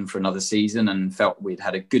 again for another season, and felt we'd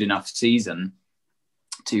had a good enough season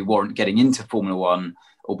to warrant getting into Formula 1,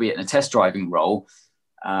 albeit in a test driving role,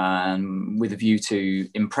 with a view to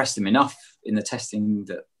impress them enough in the testing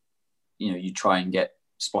that, you know, you try and get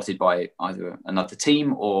spotted by either another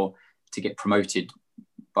team or to get promoted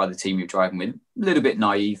by the team you're driving with. A little bit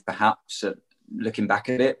naive, perhaps, looking back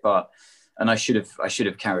at it, and I should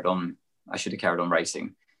have carried on. I should have carried on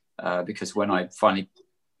racing because when I finally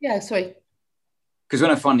because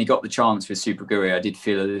when I finally got the chance with Super Aguri, I did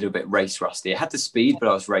feel a little bit race rusty. I had the speed, but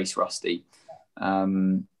I was race rusty.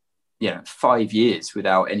 5 years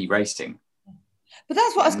without any racing. But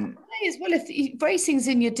that's what I was going to say as well. If racing's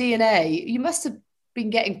in your DNA, you must have been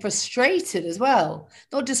getting frustrated as well.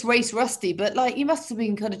 Not just race rusty, but like you must have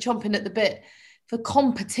been kind of chomping at the bit for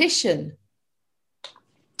competition.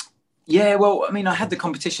 Yeah, well, I mean, I had the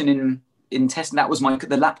competition in testing. That was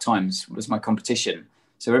the lap times was my competition.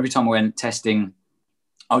 So every time I went testing,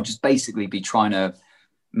 I'll just basically be trying to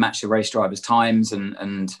match the race drivers' times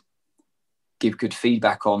and give good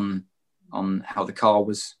feedback on how the car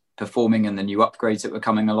was performing and the new upgrades that were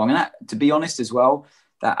coming along. And that, to be honest as well,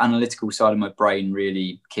 that analytical side of my brain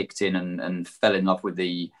really kicked in and fell in love with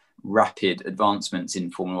the rapid advancements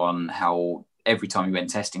in Formula 1, how every time we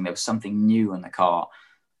went testing, there was something new on the car.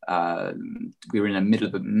 We were in the middle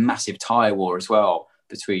of a massive tyre war as well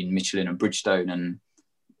between Michelin and Bridgestone, and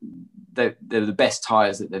they're the best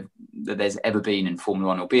tyres that there's ever been in Formula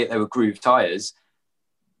 1, albeit they were groove tyres.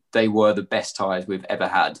 They were the best tyres we've ever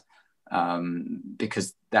had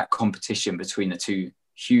because that competition between the two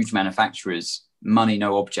huge manufacturers, money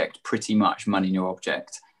no object, pretty much money no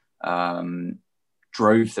object,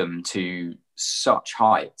 drove them to such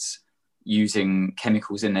heights using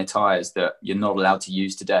chemicals in their tyres that you're not allowed to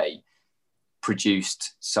use today,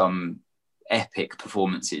 produced some epic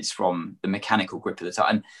performances from the mechanical grip of the tyre.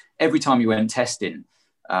 And every time you went testing,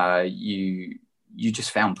 you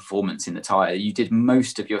just found performance in the tyre. You did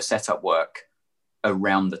most of your setup work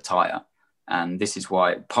around the tyre. And this is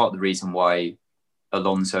why, part of the reason why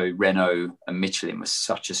Alonso, Renault and Michelin has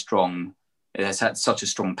had such a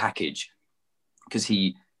strong package, because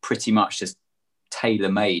he pretty much just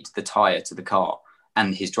tailor-made the tyre to the car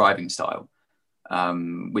and his driving style,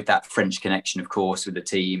 with that French connection, of course, with the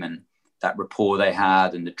team and that rapport they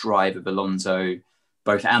had and the drive of Alonso,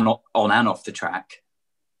 both on and off the track.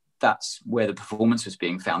 That's where the performance was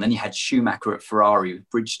being found. Then you had Schumacher at Ferrari with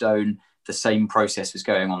Bridgestone. The same process was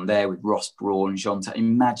going on there with Ross Brawn, Jean.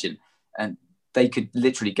 Imagine, and they could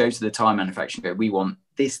literally go to the tyre manufacturer and go, we want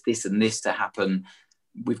this, this and this to happen.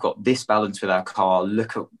 We've got this balance with our car.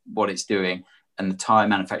 Look at what it's doing. And the tyre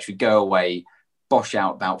manufacturer would go away, bosh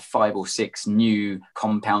out about 5 or 6 new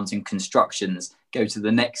compounds and constructions, go to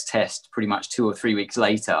the next test pretty much 2 or 3 weeks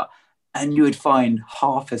later, and you would find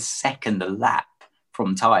half a second a lap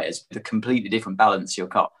from tyres with a completely different balance to your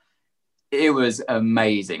car. It was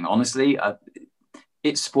amazing. Honestly,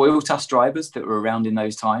 it spoiled us drivers that were around in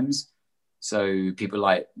those times. So people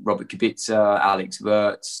like Robert Kubica, Alex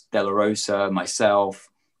Wurz, De La Rosa, myself,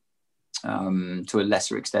 to a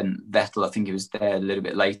lesser extent, Vettel, I think he was there a little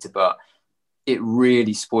bit later, but it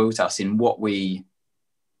really spoiled us in what we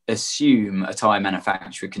assume a tyre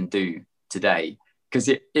manufacturer can do today, because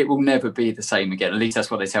it will never be the same again. At least that's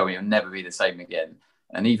what they tell me. It'll never be the same again.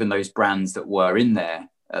 And even those brands that were in there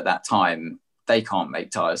at that time, they can't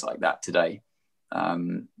make tyres like that today.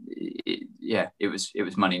 It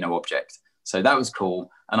was money no object. So that was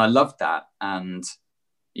cool, and I loved that. And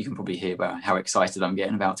you can probably hear about how excited I'm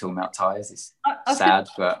getting about talking about tyres. It's sad,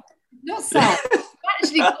 but not sad. I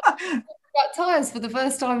actually got about tyres for the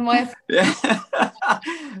first time in my yeah.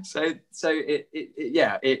 So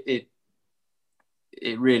it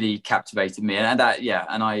really captivated me, and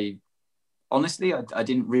I honestly I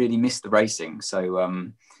didn't really miss the racing.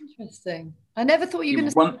 So interesting. I never thought you were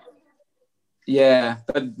going to. Yeah,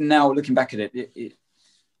 but now looking back at it,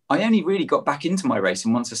 I only really got back into my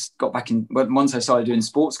racing once I started doing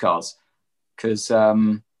sports cars, because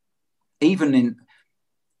karting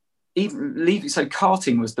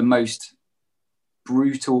was the most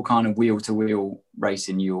brutal kind of wheel-to-wheel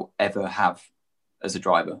racing you'll ever have as a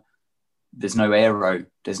driver. There's no aero,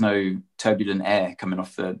 there's no turbulent air coming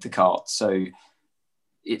off the kart, so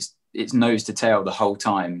it's nose to tail the whole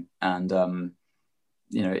time, and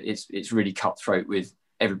it's really cutthroat with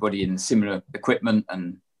everybody in similar equipment,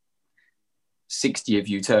 and 60 of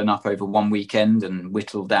you turn up over one weekend and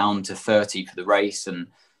whittle down to 30 for the race. And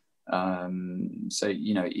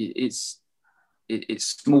it's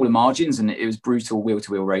smaller margins, and it was brutal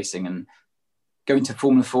wheel-to-wheel racing. And going to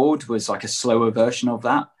Formula Ford was like a slower version of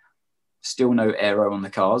that. Still no aero on the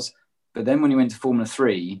cars. But then when you went to Formula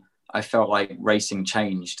 3, I felt like racing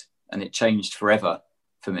changed, and it changed forever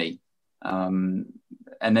for me. And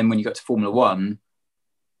then when you got to Formula 1,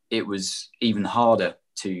 it was even harder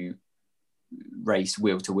to race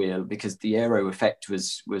wheel to wheel because the aero effect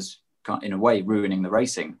was in a way ruining the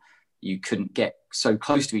racing. You couldn't get so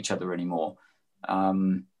close to each other anymore.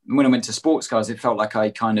 When I went to sports cars, it felt like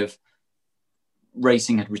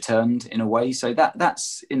racing had returned in a way. So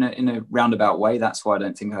that's in a roundabout way. That's why I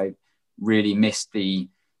don't think I really missed the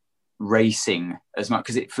racing as much,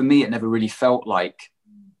 because for me, it never really felt like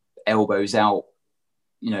elbows out,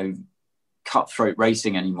 cutthroat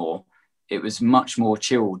racing anymore. It was much more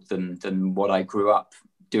chilled than what I grew up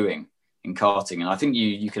doing in karting. And I think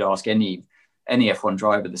you could ask any F1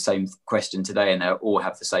 driver the same question today and they'll all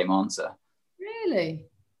have the same answer. Really?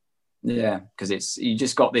 Yeah, because you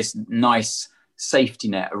just got this nice safety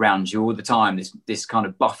net around you all the time, this kind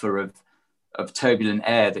of buffer of turbulent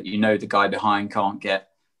air that the guy behind can't get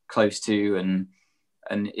close to, and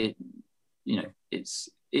it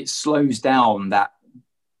it slows down that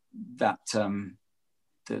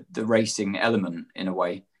the racing element in a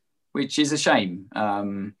way, which is a shame.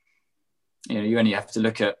 You only have to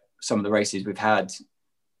look at some of the races we've had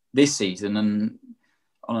this season and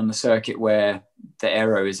on the circuit where the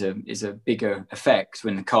aero is a bigger effect.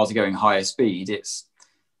 When the cars are going higher speed, it's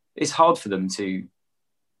hard for them to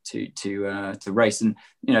race. And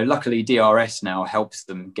luckily DRS now helps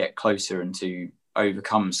them get closer and to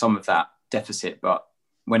overcome some of that deficit. But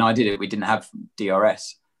when I did it, we didn't have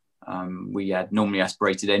DRS. We had normally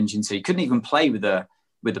aspirated engine, so you couldn't even play with the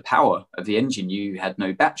power of the engine. You had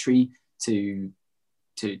no battery to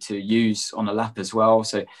use on a lap as well.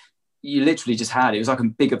 So you literally just it was like a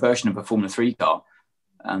bigger version of a Formula 3 car.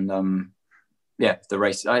 And the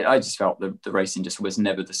race, I just felt the racing just was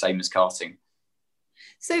never the same as karting.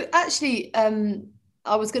 So actually,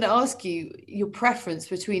 I was going to ask you your preference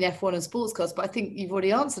between F1 and sports cars, but I think you've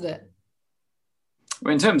already answered it.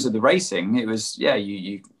 Well, in terms of the racing, it was,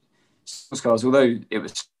 you sports cars, although it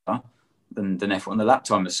was slower than F1, the lap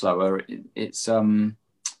time was slower. It's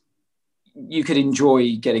you could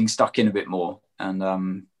enjoy getting stuck in a bit more.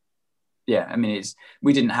 And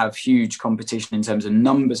we didn't have huge competition in terms of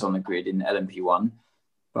numbers on the grid in LMP1,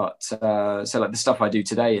 but so like the stuff I do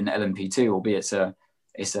today in LMP2, albeit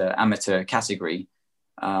it's a amateur category,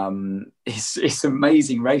 it's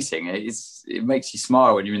amazing racing. It makes you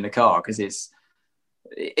smile when you're in the car because it's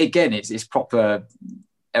proper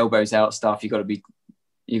elbows out stuff. You got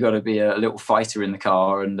to be a little fighter in the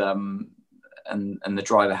car, and the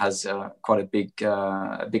driver has quite a big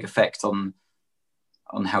effect on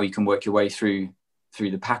how you can work your way through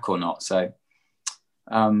the pack or not. So,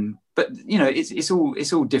 but it's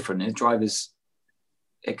all different. The drivers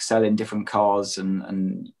excel in different cars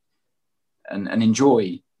and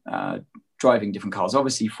enjoy driving different cars.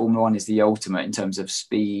 Obviously, Formula One is the ultimate in terms of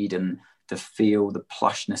speed and the feel, the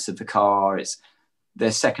plushness of the car.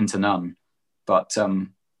 They're second to none. But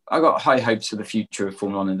I got high hopes for the future of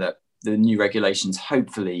Formula One, and that the new regulations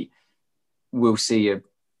hopefully will see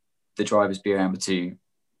the drivers being able to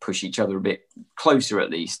push each other a bit closer, at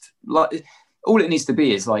least. Like, all it needs to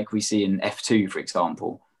be is like we see in F2, for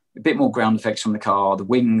example, a bit more ground effects from the car. The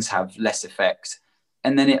wings have less effect,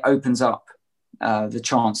 and then it opens up the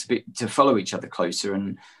chance to follow each other closer.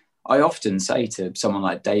 And I often say to someone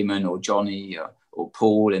like Damon or Johnny or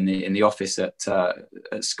Paul in the office at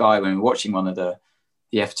Sky when we're watching one of the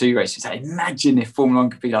F2 races, say, imagine if Formula One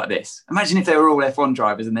could be like this. Imagine if they were all F1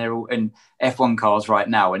 drivers and they're all in F1 cars right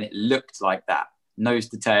now, and it looked like that, nose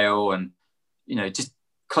to tail, and just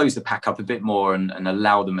close the pack up a bit more and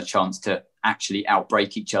allow them a chance to actually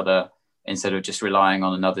outbrake each other instead of just relying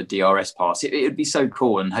on another DRS pass. It would be so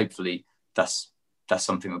cool, and hopefully that's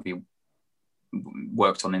something that will be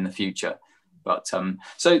worked on in the future. But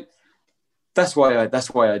so that's why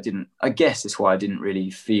I didn't. I guess it's why I didn't really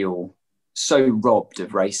feel so robbed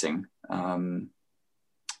of racing.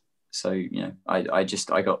 So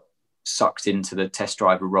I got sucked into the test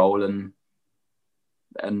driver role and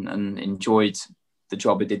enjoyed the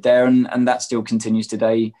job I did there, and that still continues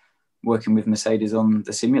today. Working with Mercedes on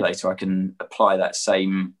the simulator, I can apply that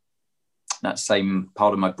same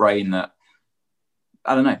part of my brain that,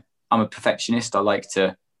 I don't know, I'm a perfectionist. I like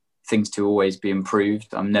things to always be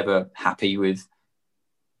improved. I'm never happy with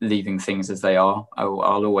leaving things as they are. I'll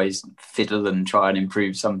always fiddle and try and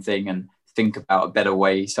improve something and think about a better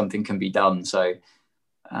way something can be done. So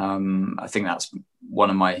I think that's one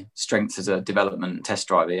of my strengths as a development test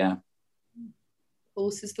driver. Yeah.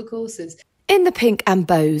 Horses for courses. In the Pink and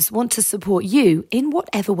Bose want to support you in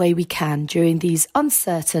whatever way we can during these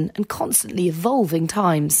uncertain and constantly evolving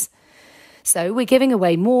times. So we're giving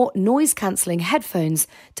away more noise-cancelling headphones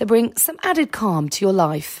to bring some added calm to your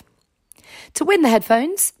life. To win the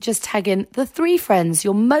headphones, just tag in the 3 friends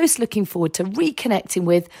you're most looking forward to reconnecting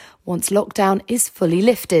with once lockdown is fully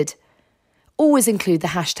lifted. Always include the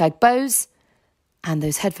hashtag Bose, and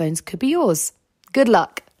those headphones could be yours. Good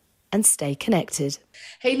luck and stay connected.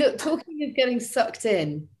 Hey, look, talking of getting sucked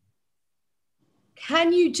in,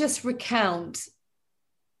 can you just recount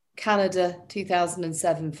Canada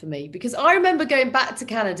 2007 for me? Because I remember going back to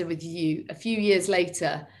Canada with you a few years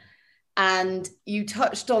later, and you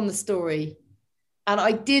touched on the story, and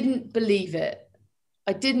I didn't believe it.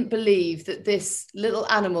 I didn't believe that this little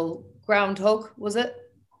animal, groundhog, was it?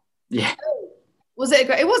 Yeah. Was it?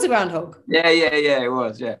 It was a groundhog. Yeah, it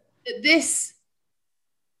was, yeah. This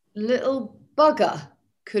little bugger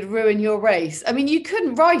could ruin your race. I mean, you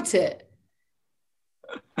couldn't write it.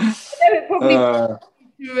 I know it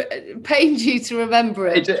probably pained you to remember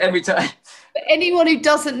it. Every time. But anyone who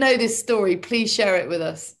doesn't know this story, please share it with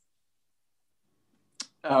us.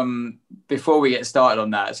 Before we get started on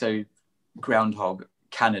that, so Groundhog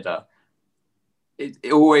Canada,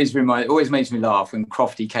 it always makes me laugh when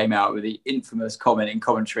Crofty came out with the infamous comment in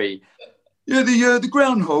commentary. Yeah, the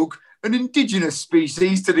groundhog, an indigenous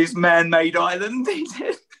species to this man-made island. He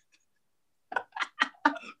did.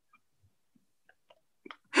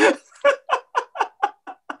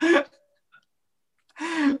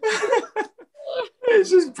 It's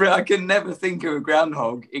just, I can never think of a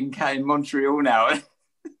groundhog in Montreal now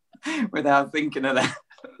without thinking of that.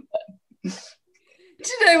 Do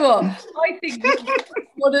you know what? I think you're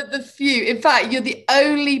one of the few. In fact, you're the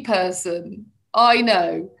only person I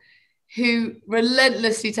know who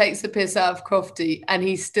relentlessly takes the piss out of Crofty, and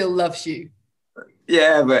he still loves you.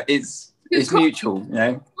 Yeah, but it's mutual, you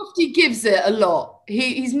know. Crofty gives it a lot.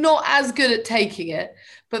 He's not as good at taking it,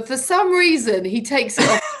 but for some reason he takes it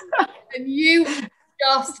off, and you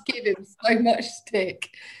just give him so much stick.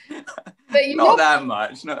 But not that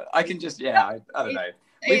much. No, I can just, I don't know.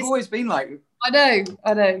 We've always been like. I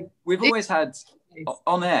know. We've always had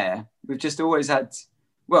on air. We've just always had.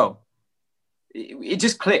 Well, it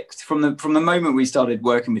just clicked from the moment we started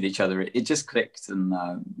working with each other. It just clicked, and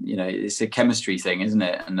it's a chemistry thing, isn't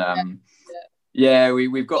it? And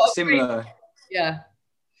we've got similar.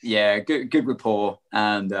 Yeah, good rapport,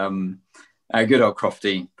 and good old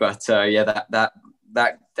Crofty. But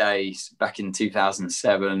that day back in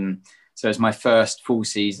 2007, so it was my first full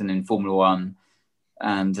season in Formula One,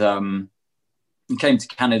 and came to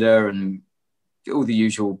Canada and all the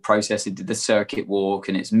usual process. It did the circuit walk,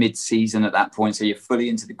 and it's mid-season at that point, so you're fully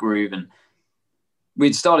into the groove. And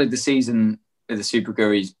we'd started the season with the Super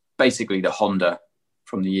Guris, basically the Honda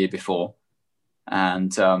from the year before.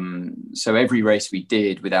 And so every race we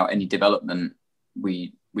did without any development,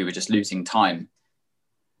 we were just losing time.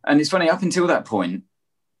 And it's funny, up until that point,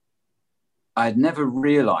 I'd never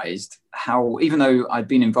realised how, even though I'd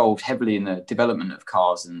been involved heavily in the development of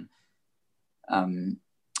cars and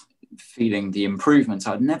feeling the improvements,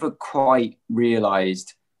 I'd never quite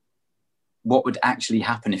realised what would actually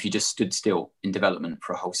happen if you just stood still in development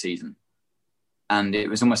for a whole season. And it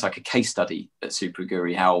was almost like a case study at Super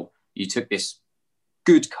Aguri, how you took this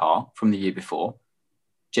good car from the year before.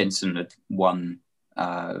 Jenson had won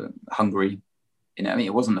Hungary.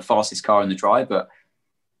 It wasn't the fastest car in the drive, but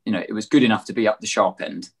it was good enough to be up the sharp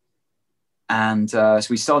end. And so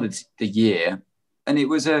we started the year, and it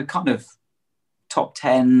was a kind of top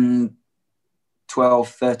 10,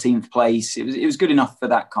 12th, 13th place. It was good enough for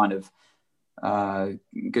that kind of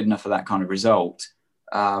result.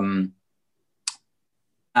 And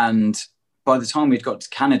by the time we'd got to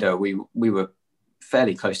Canada, we were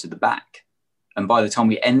fairly close to the back. And by the time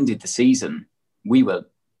we ended the season, we were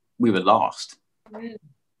last.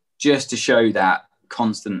 Just to show that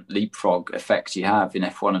constant leapfrog effect you have in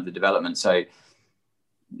F1 of the development. So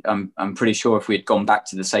I'm pretty sure if we had gone back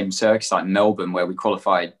to the same circuits like Melbourne, where we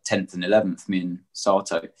qualified 10th and 11th, me and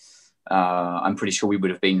Sato, I'm pretty sure we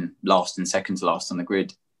would have been last and second to last on the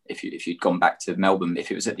grid if you'd gone back to Melbourne,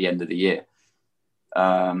 if it was at the end of the year.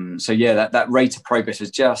 That rate of progress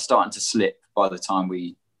was just starting to slip by the time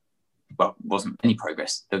wasn't any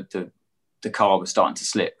progress. The car was starting to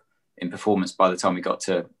slip in performance by the time we got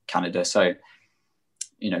to Canada. So,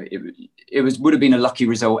 it would have been a lucky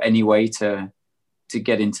result anyway to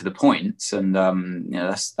get into the points, and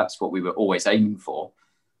that's what we were always aiming for.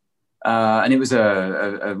 And it was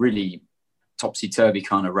a really topsy-turvy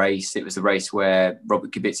kind of race. It was a race where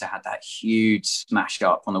Robert Kubica had that huge smash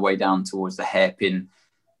up on the way down towards the hairpin,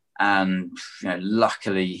 And,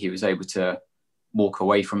 luckily he was able to walk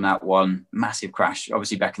away from that one. Massive crash,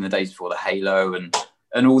 obviously back in the days before the halo and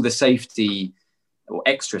all the safety or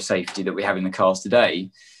extra safety that we have in the cars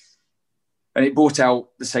today. And it brought out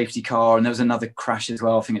the safety car, and there was another crash as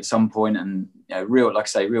well, I think, at some point. And real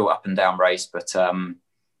up and down race. But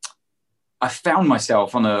I found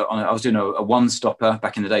myself I was doing a one-stopper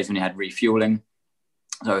back in the days when you had refueling.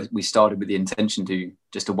 So we started with the intention to do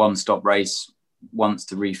just a one-stop race, once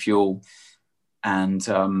to refuel. And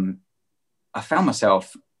I found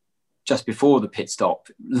myself just before the pit stop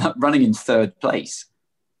running in third place.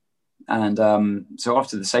 And so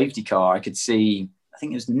after the safety car, I could see, I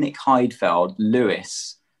think it was Nick Heidfeld,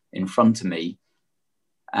 Lewis in front of me.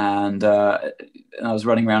 And I was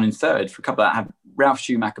running around in third for a couple of, I had Ralf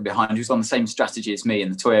Schumacher behind, who's on the same strategy as me in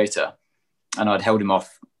the Toyota. And I'd held him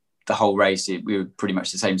off the whole race. We were pretty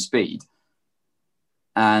much the same speed.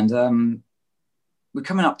 And we're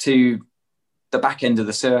coming up to the back end of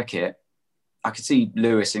the circuit. I could see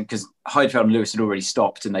Lewis, because Heidfeld and Lewis had already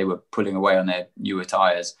stopped and they were pulling away on their newer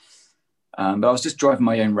tyres. But I was just driving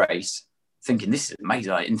my own race, thinking, this is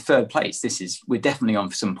amazing. Like, in third place, we're definitely on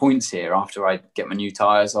for some points here after I get my new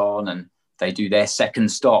tyres on and they do their second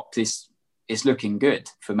stop. This is looking good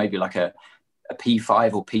for maybe like a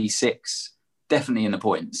P5 or P6, definitely in the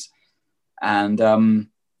points. And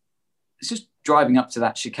it's just driving up to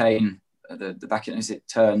that chicane, the back end, is it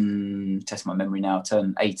test my memory now,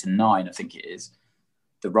 turn 8 and 9, I think it is,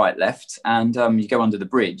 the right, left. And you go under the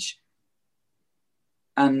bridge.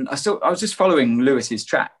 And I was just following Lewis's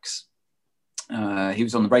tracks. He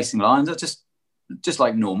was on the racing lines, just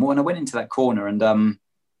like normal. And I went into that corner and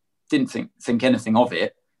didn't think anything of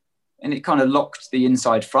it. And it kind of locked the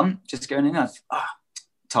inside front, just going in. I thought,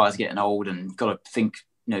 tyres getting old and got to think,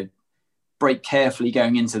 brake carefully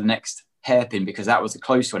going into the next hairpin, because that was a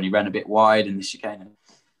close one. He ran a bit wide in the chicane.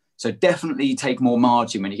 So definitely take more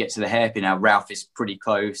margin when you get to the hairpin. Now Ralf is pretty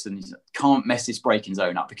close and he can't mess this braking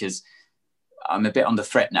zone up because I'm a bit under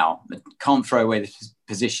threat now. I can't throw away this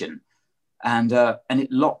position. And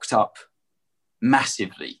it locked up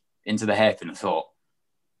massively into the hairpin. I thought,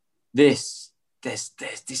 this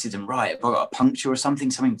isn't right. Have I got a puncture or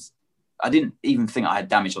something? I didn't even think I had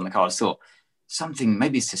damage on the car. I thought something,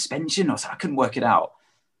 maybe suspension, I couldn't work it out.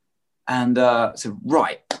 And so,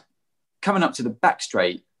 right, coming up to the back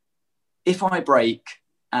straight, if I brake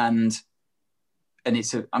and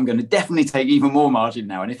I'm going to definitely take even more margin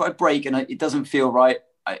now. And if I brake and it doesn't feel right,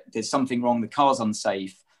 there's something wrong, the car's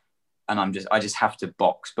unsafe, and I just have to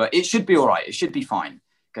box. But it should be all right. It should be fine.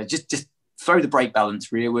 Okay, just throw the brake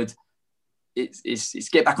balance rearward. It's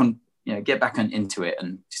get back on into it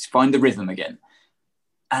and just find the rhythm again.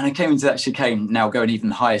 And I came into that chicane now going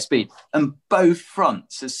even higher speed. And both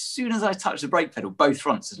fronts, as soon as I touched the brake pedal, both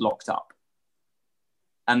fronts had locked up.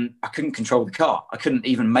 And I couldn't control the car. I couldn't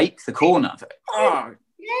even make the corner. Oh,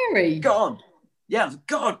 scary. God. Yeah,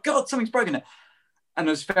 God, something's broken it. And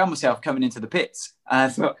I just found myself coming into the pits. And I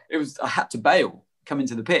thought I had to bail, come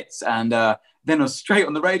into the pits. And then I was straight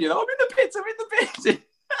on the radio. I'm in the pits.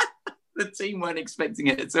 The team weren't expecting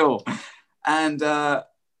it at all. And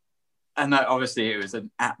obviously it was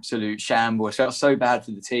an absolute shambles. I felt so bad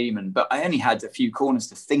for the team. But I only had a few corners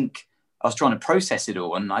to think. I was trying to process it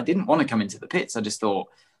all, and I didn't want to come into the pits. I just thought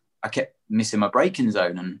I kept missing my braking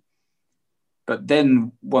zone. But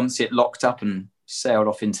then once it locked up and sailed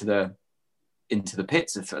off into the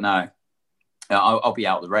pits, I thought, no, I'll be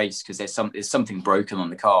out of the race because there's something broken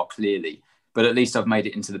on the car, clearly. But at least I've made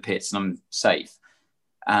it into the pits and I'm safe.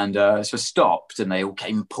 And so I stopped and they all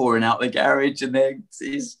came pouring out the garage and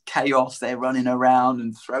there's chaos. They're running around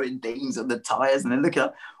and throwing things on the tyres and they're looking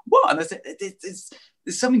at, what? And I said,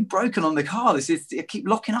 there's something broken on the car. It keep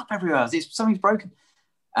locking up everywhere. Something's broken.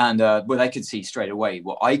 And they could see straight away.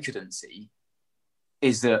 What I couldn't see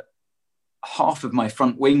is that half of my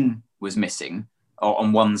front wing was missing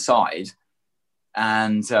on one side.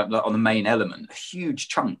 And on the main element, a huge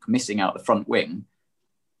chunk missing out the front wing.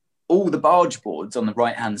 All the barge boards on the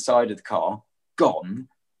right-hand side of the car, gone,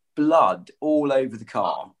 blood all over the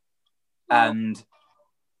car, and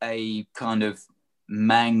a kind of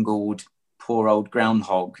mangled, poor old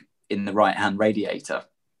groundhog in the right-hand radiator,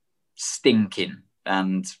 stinking,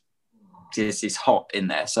 and just is hot in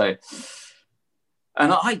there. So,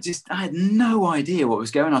 and I had no idea what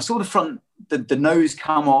was going on. I saw the front, the nose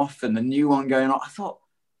come off and the new one going on. I thought,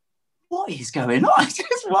 what is going on?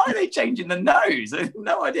 Why are they changing the nose? I had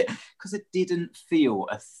no idea. Because it didn't feel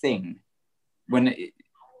a thing.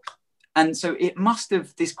 And so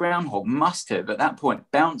this groundhog must have, at that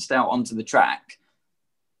point, bounced out onto the track,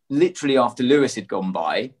 literally after Lewis had gone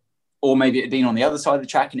by, or maybe it had been on the other side of the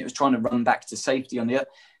track and it was trying to run back to safety on the other.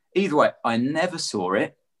 either way, I never saw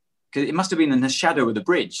it, because it must have been in the shadow of the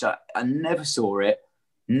bridge. I never saw it,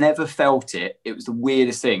 never felt it. It was the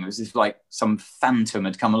weirdest thing. It was just like some phantom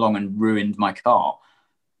had come along and ruined my car.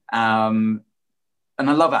 And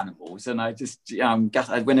I love animals, and I just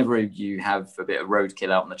whenever you have a bit of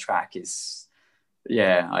roadkill out on the track, it's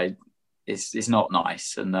not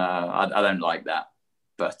nice, and I don't like that.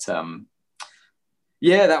 But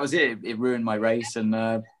that was it. It ruined my race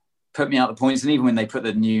and put me out the points. And even when they put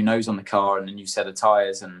the new nose on the car and the new set of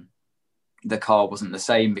tyres, and the car wasn't the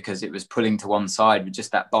same because it was pulling to one side with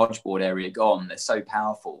just that barge board area gone. They're so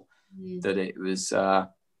powerful that it was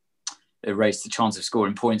erased. The chance of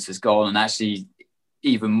scoring points has gone. And actually,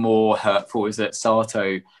 even more hurtful is that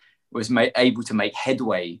Sato was able to make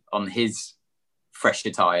headway on his fresher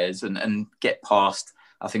tyres and get past,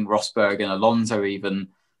 I think, Rosberg and Alonso even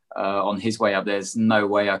on his way up. There's no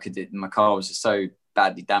way I could do it. My car was just so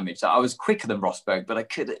badly damaged. I was quicker than Rosberg,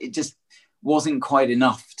 but it just wasn't quite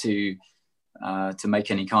enough to make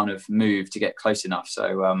any kind of move to get close enough.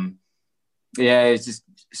 So it's just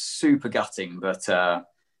super gutting, but that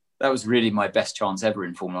was really my best chance ever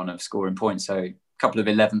in Formula 1 of scoring points. So a couple of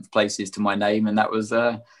 11th places to my name, and that was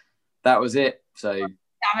it. So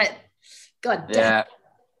damn it, God damn it.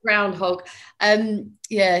 Groundhog. Kind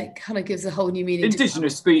of gives a whole new meaning.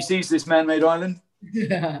 Indigenous species, this man-made island.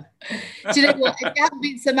 Yeah. Do you know what? If it hadn't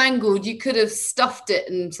been so mangled, you could have stuffed it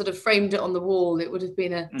and sort of framed it on the wall. It would have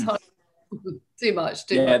been too much.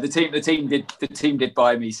 The team did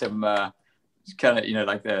buy me some kind of,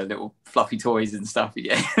 like the little fluffy toys and stuff.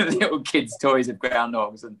 Yeah, little kids' toys of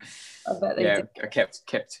groundhogs, and I bet they did. I kept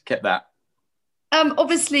that.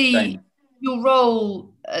 Obviously, Same. Your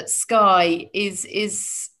role at Sky is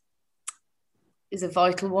a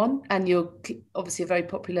vital one, and you're obviously a very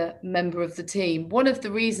popular member of the team. One of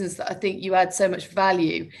the reasons that I think you add so much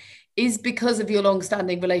value is because of your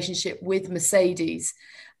long-standing relationship with Mercedes,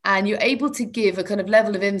 and you're able to give a kind of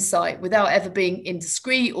level of insight without ever being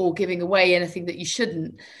indiscreet or giving away anything that you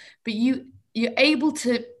shouldn't. But you're able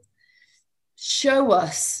to show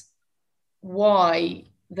us why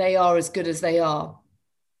they are as good as they are.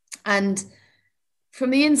 And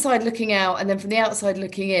from the inside looking out, and then from the outside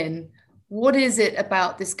looking in, what is it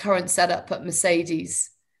about this current setup at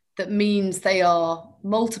Mercedes that means they are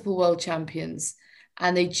multiple world champions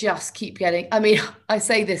and they just keep getting, I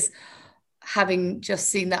say this having just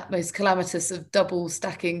seen that most calamitous of double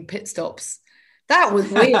stacking pit stops. That was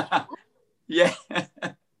weird. Yeah.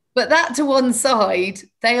 But that to one side,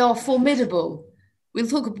 they are formidable.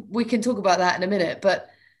 We can talk about that in a minute, but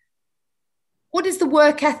what is the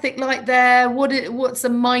work ethic like there? What's the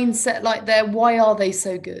mindset like there? Why are they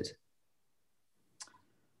so good?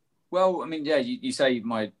 Well, you say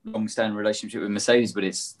my long-standing relationship with Mercedes, but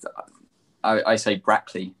I say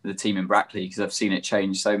Brackley, the team in Brackley, because I've seen it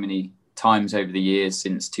change so many times over the years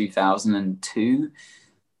since 2002.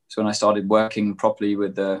 So when I started working properly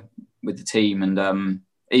with the team, and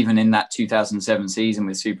even in that 2007 season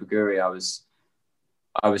with Super Guri, I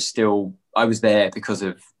was there because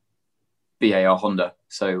of BAR Honda.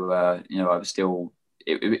 So I was still.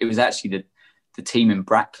 It was actually the team in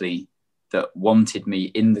Brackley that wanted me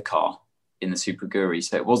in the car in the Super Guri.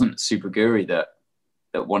 So it wasn't Super Guri that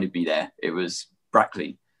wanted me there. It was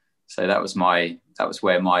Brackley. So that was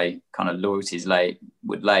where my kind of loyalties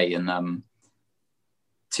would lay. And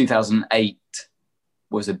 2008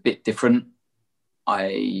 was a bit different.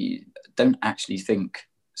 I don't actually think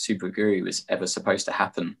Super Guri was ever supposed to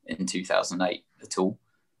happen in 2008 at all.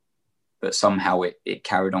 But somehow it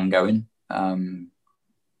carried on going.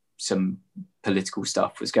 Some political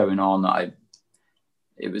stuff was going on.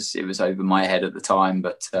 It was over my head at the time,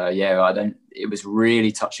 but it was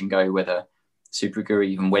really touch and go whether Super Guri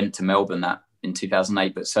even went to Melbourne that in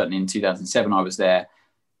 2008, but certainly in 2007 I was there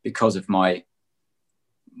because of my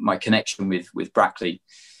connection with Brackley.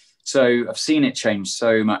 So I've seen it change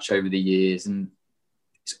so much over the years, and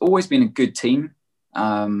it's always been a good team.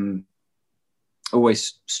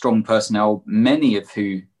 Always strong personnel, many of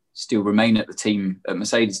who still remain at the team at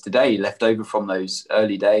Mercedes today, left over from those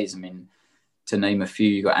early days. To name a few,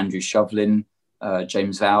 you got Andrew Shovlin,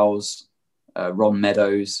 James Vowles, Ron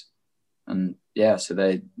Meadows, and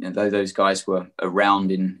so those guys were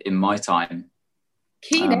around in my time.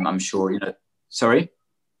 Key names. I'm sure Sorry.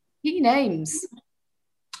 Key names.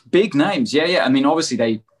 Big names, yeah.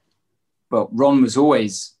 Obviously Ron was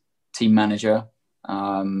always team manager,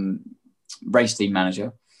 race team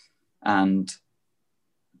manager, but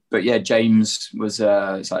James was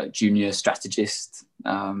a junior strategist,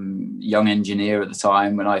 young engineer at the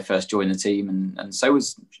time when I first joined the team, and so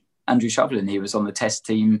was Andrew Shovlin. He was on the test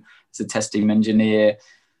team as a test team engineer.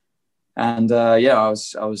 And I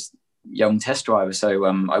was young test driver, so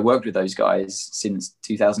I worked with those guys since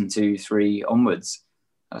 2002, 3 onwards.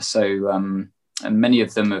 And many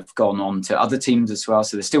of them have gone on to other teams as well.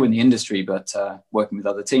 So they're still in the industry, but working with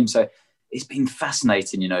other teams. So it's been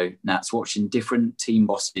fascinating, Nats, watching different team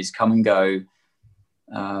bosses come and go.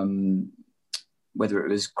 Whether it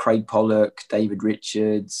was Craig Pollock, David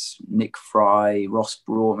Richards, Nick Fry, Ross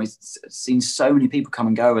Brawn. I've seen so many people come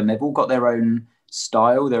and go, and they've all got their own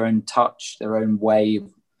style, their own touch, their own way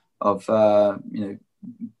of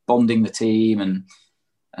bonding the team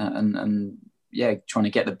and trying to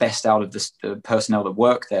get the best out of the personnel that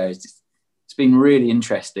work there. It's been really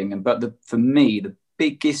interesting. But for me, the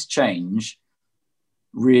biggest change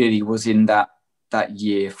really was in that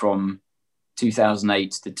year from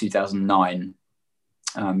 2008 to 2009.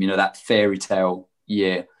 That fairy tale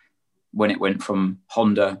year when it went from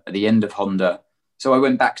Honda at the end of Honda. So I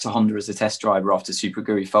went back to Honda as a test driver after Super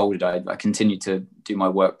Aguri folded. I continued to do my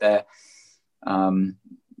work there.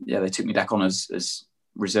 They took me back on as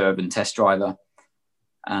reserve and test driver.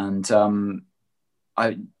 And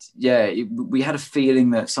we had a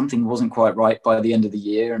feeling that something wasn't quite right by the end of the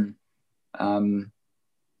year. And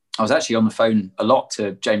I was actually on the phone a lot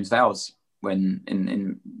to James Vowles when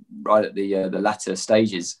in right at the latter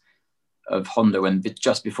stages of Honda, when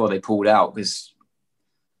just before they pulled out, because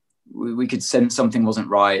we could sense something wasn't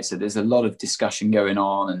right. So there's a lot of discussion going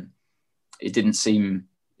on, and it didn't seem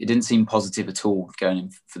positive at all going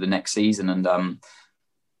in for the next season. And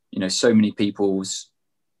so many people's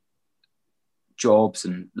jobs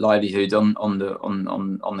and livelihood on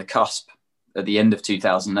the cusp at the end of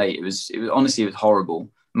 2008. It was honestly, it was horrible,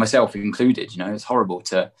 myself included. It's horrible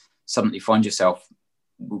to suddenly find yourself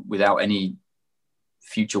without any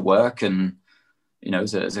future work. And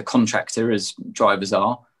as a contractor, as drivers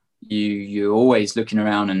are, you're always looking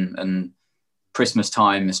around, and Christmas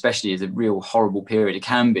time especially is a real horrible period. It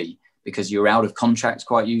can be, because you're out of contract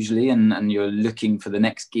quite usually, and you're looking for the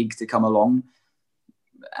next gig to come along.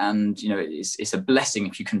 And it's a blessing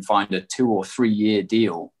if you can find a 2 or 3 year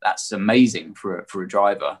deal. That's amazing for a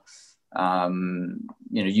driver.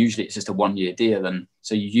 Usually it's just a 1 year deal, and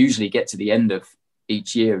so you usually get to the end of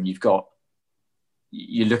each year and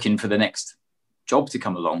you're looking for the next job to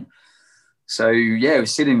come along. So I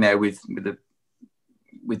was sitting there with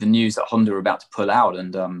the news that Honda were about to pull out,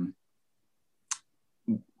 and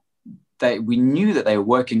we knew that they were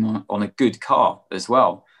working on a good car as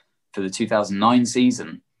well for the 2009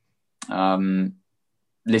 season.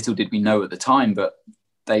 Little did we know at the time, but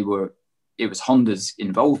it was Honda's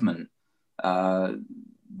involvement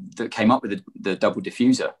that came up with the double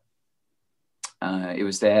diffuser. It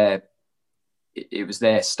was their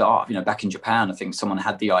staff, back in Japan. I think someone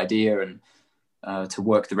had the idea and to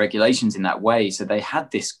work the regulations in that way. So they had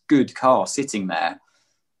this good car sitting there,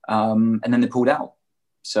 and then they pulled out.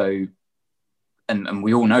 So, and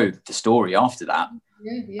we all know the story after that.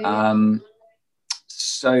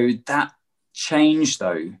 So that changed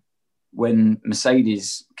though when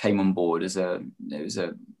Mercedes came on board as a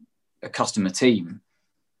customer team,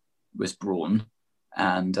 was Brawn,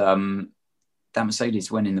 and that Mercedes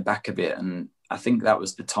went in the back a bit. And I think that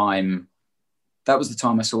was the time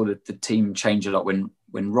I saw the team change a lot.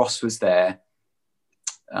 When Ross was there,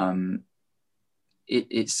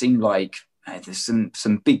 it seemed like there's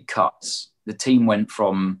some big cuts. The team went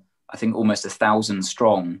from, I think, almost 1,000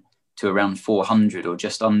 strong to around 400 or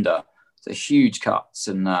just under. So huge cuts,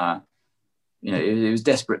 and it was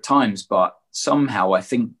desperate times. But somehow I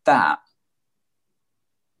think that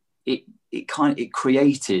it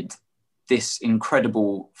created this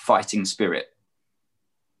incredible fighting spirit,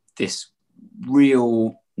 this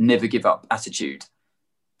real never give up attitude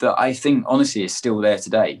that I think honestly is still there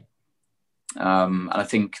today. And I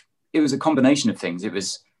think it was a combination of things. It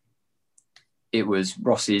was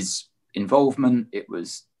Ross's involvement. It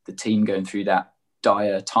was the team going through that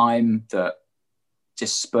dire time that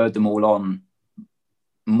just spurred them all on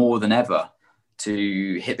more than ever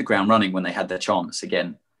to hit the ground running when they had their chance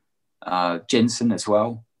again. Jensen as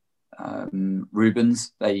well,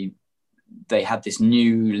 Rubens, they had this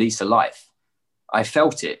new lease of life. I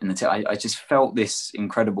felt it, and I just felt this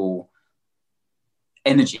incredible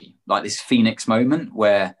energy, like this Phoenix moment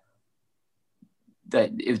where there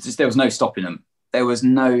was no stopping them. There was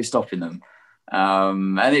no stopping them.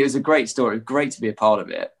 And it was a great story, great to be a part of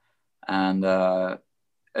it. And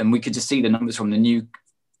we could just see the numbers from the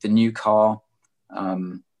new car.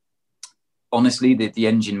 Honestly, the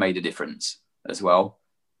engine made a difference as well.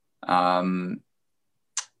 I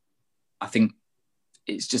think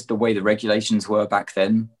it's just the way the regulations were back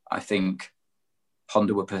then. I think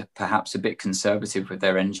Honda were perhaps a bit conservative with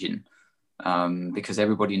their engine. because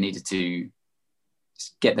everybody needed to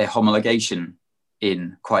get their homologation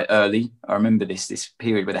in quite early. I remember this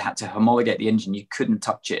period where they had to homologate the engine. You couldn't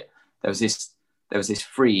touch it. There was this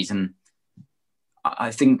freeze, and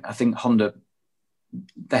I think Honda,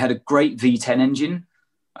 they had a great V10 engine.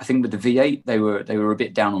 I think with the V8 they were a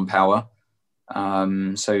bit down on power.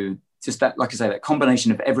 So just that, like I say, that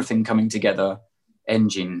combination of everything coming together,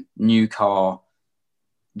 engine, new car,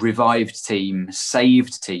 revived team,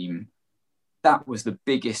 saved team, that was the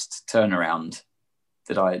biggest turnaround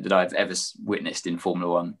that I've ever witnessed in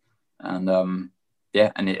Formula One. And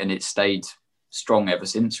and it stayed strong ever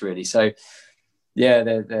since, really. So yeah,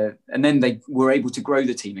 and then they were able to grow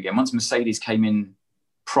the team again once Mercedes came in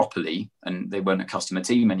properly, and they weren't a customer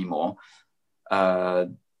team anymore.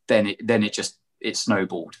 Then it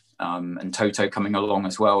snowballed. And Toto coming along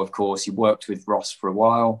as well. Of course, he worked with Ross for a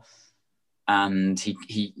while, and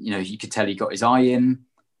he you could tell he got his eye in.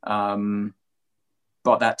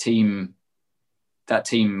 But that team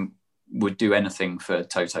would do anything for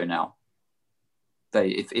Toto now.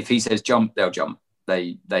 If he says jump, they'll jump.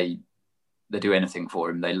 They do anything for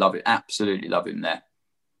him. They love it, absolutely love him there.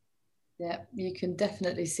 Yeah, you can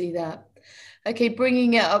definitely see that. Okay,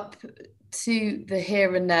 bringing it up to the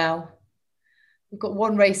here and now. We've got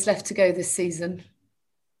one race left to go this season.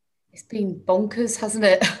 It's been bonkers, hasn't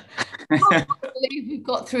it? I can't believe we've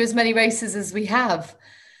got through as many races as we have.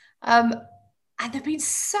 And there have been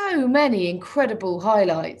so many incredible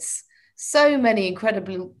highlights, so many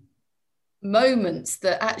incredible moments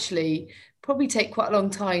that actually probably take quite a long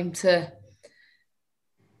time to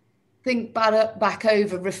think back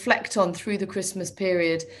over, reflect on through the Christmas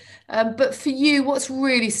period. But for you, what's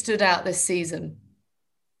really stood out this season?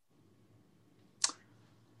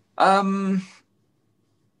 I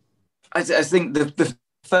think the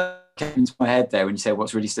first came into my head there when you said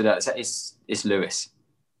what's really stood out, it's Lewis.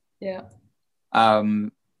 Yeah. I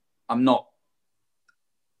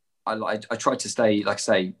try to stay, like I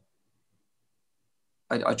say,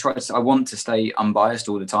 I want to stay unbiased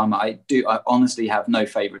all the time. I honestly have no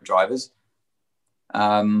favorite drivers.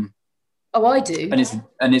 I do.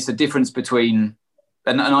 And it's a difference between,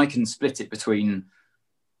 and I can split it between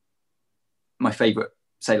my favorite,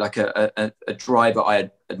 say like a driver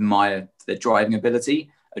I admire their driving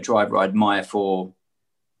ability, a driver I admire for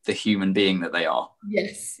the human being that they are.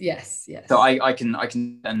 Yes. So I can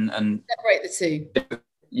and separate the two.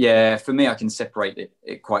 Yeah, for me, I can separate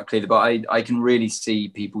it quite clearly, but I can really see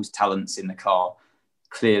people's talents in the car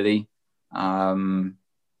clearly. And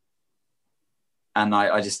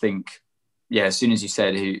I just think, yeah, as soon as you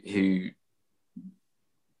said who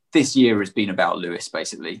this year has been about Lewis,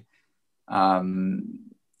 basically.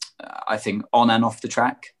 I think on and off the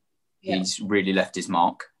track, he's really left his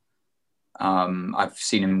mark. I've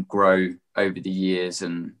seen him grow over the years,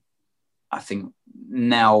 and I think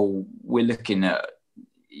now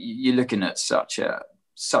you're looking at such a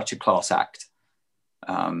class act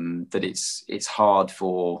that it's hard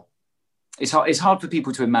for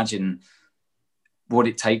people to imagine what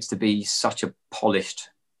it takes to be such a polished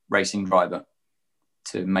racing driver,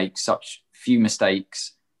 to make such few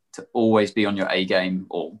mistakes, to always be on your A game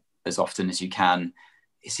or as often as you can.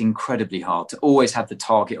 It's incredibly hard to always have the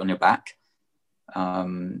target on your back.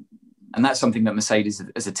 And that's something that Mercedes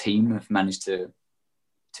as a team have managed to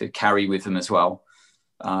carry with them as well.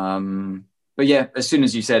 But yeah, as soon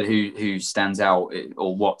as you said who stands out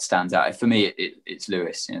or what stands out, for me, it's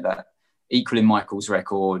Lewis, that equaling Michael's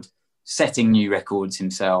record, setting new records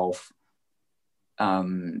himself,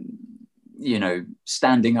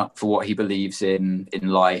 standing up for what he believes in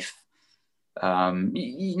life.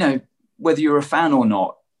 Whether you're a fan or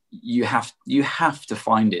not, you have to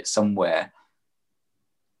find it somewhere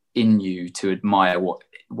in you to admire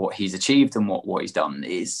what he's achieved and what he's done.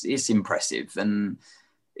 It's impressive, and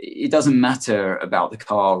it doesn't matter about the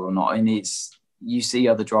car or not. And you see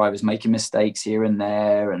other drivers making mistakes here and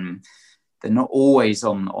there, and they're not always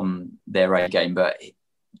on their A game. But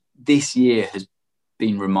this year has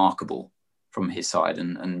been remarkable from his side,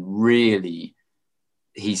 and really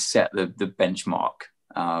he's set the benchmark.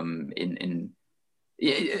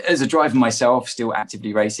 As a driver myself, still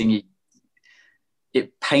actively racing,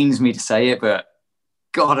 it pains me to say it, but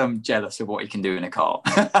God, I'm jealous of what he can do in a car.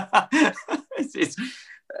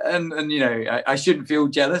 I shouldn't feel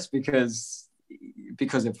jealous because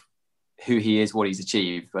of who he is, what he's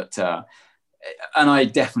achieved. But and I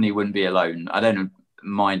definitely wouldn't be alone. I don't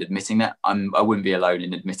mind admitting that. I wouldn't be alone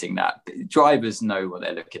in admitting that. Drivers know what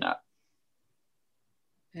they're looking at.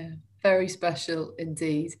 Yeah, very special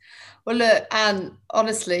indeed. Well, look, Anne,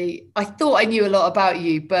 honestly, I thought I knew a lot about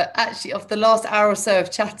you, but actually, of the last hour or so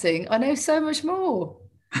of chatting, I know so much more.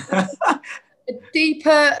 A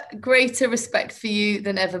deeper, greater respect for you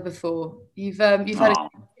than ever before. You've had a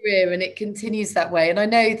career and it continues that way. And I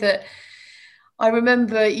know that I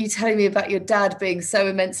remember you telling me about your dad being so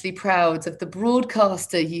immensely proud of the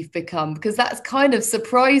broadcaster you've become, because that's kind of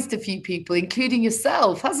surprised a few people, including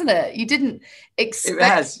yourself, hasn't it? You didn't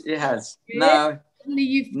expect it has. No,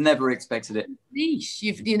 you've never expected it. Niche.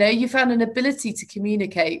 You found an ability to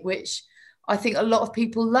communicate, which I think a lot of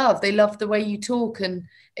people love. They love the way you talk and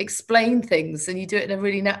explain things, and you do it in a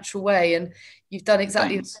really natural way. And you've done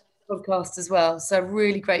exactly the podcast as well. So I'm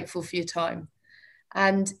really grateful for your time.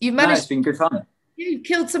 And you've managed. It's been good fun. You've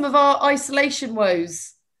killed some of our isolation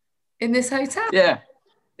woes in this hotel. Yeah,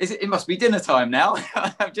 it must be dinner time now.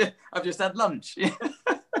 I've just had lunch.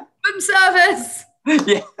 Room service.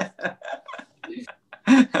 Yeah.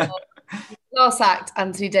 Last act,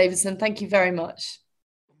 Anthony Davidson. Thank you very much.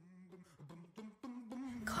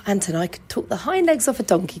 God, Ant and I could talk the hind legs off a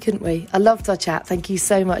donkey, couldn't we? I loved our chat. Thank you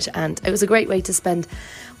so much, Ant. It was a great way to spend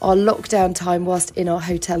our lockdown time whilst in our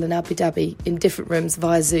hotel in Abu Dhabi in different rooms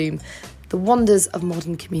via Zoom. The wonders of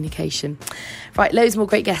modern communication. Right, loads more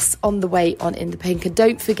great guests on the way on In the Pink. And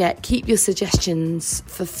don't forget, keep your suggestions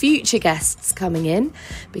for future guests coming in,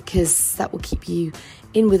 because that will keep you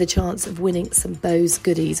in with a chance of winning some Bose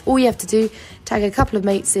goodies. All you have to do, tag a couple of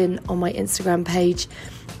mates in on my Instagram page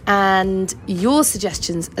and your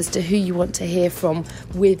suggestions as to who you want to hear from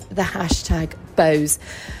with the hashtag Bose.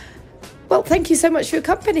 Well, thank you so much for your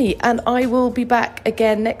company, and I will be back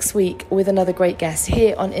again next week with another great guest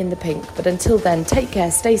here on In the Pink. But until then, take care,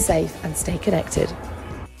 stay safe and stay connected.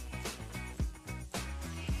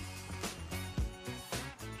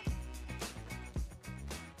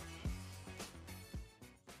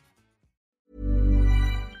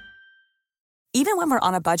 Even when we're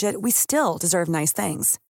on a budget, we still deserve nice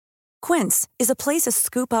things. Quince is a place to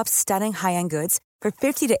scoop up stunning high-end goods for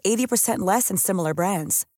 50 to 80% less than similar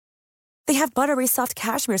brands. They have buttery soft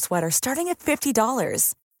cashmere sweaters starting at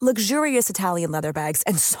 $50, luxurious Italian leather bags,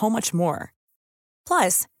 and so much more.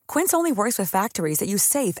 Plus, Quince only works with factories that use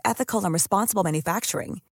safe, ethical, and responsible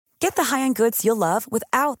manufacturing. Get the high-end goods you'll love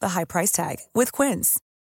without the high price tag with Quince.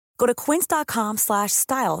 Go to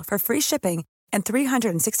quince.com/style for free shipping and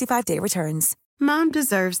 365-day returns. Mom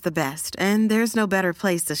deserves the best, and there's no better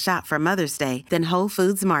place to shop for Mother's Day than Whole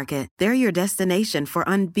Foods Market. They're your destination for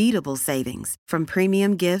unbeatable savings, from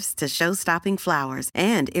premium gifts to show-stopping flowers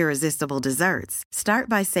and irresistible desserts. Start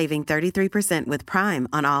by saving 33% with Prime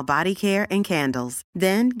on all body care and candles.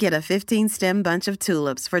 Then get a 15-stem bunch of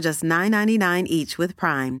tulips for just $9.99 each with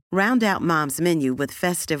Prime. Round out Mom's menu with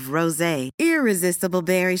festive rosé, irresistible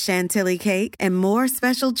berry chantilly cake, and more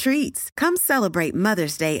special treats. Come celebrate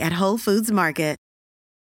Mother's Day at Whole Foods Market.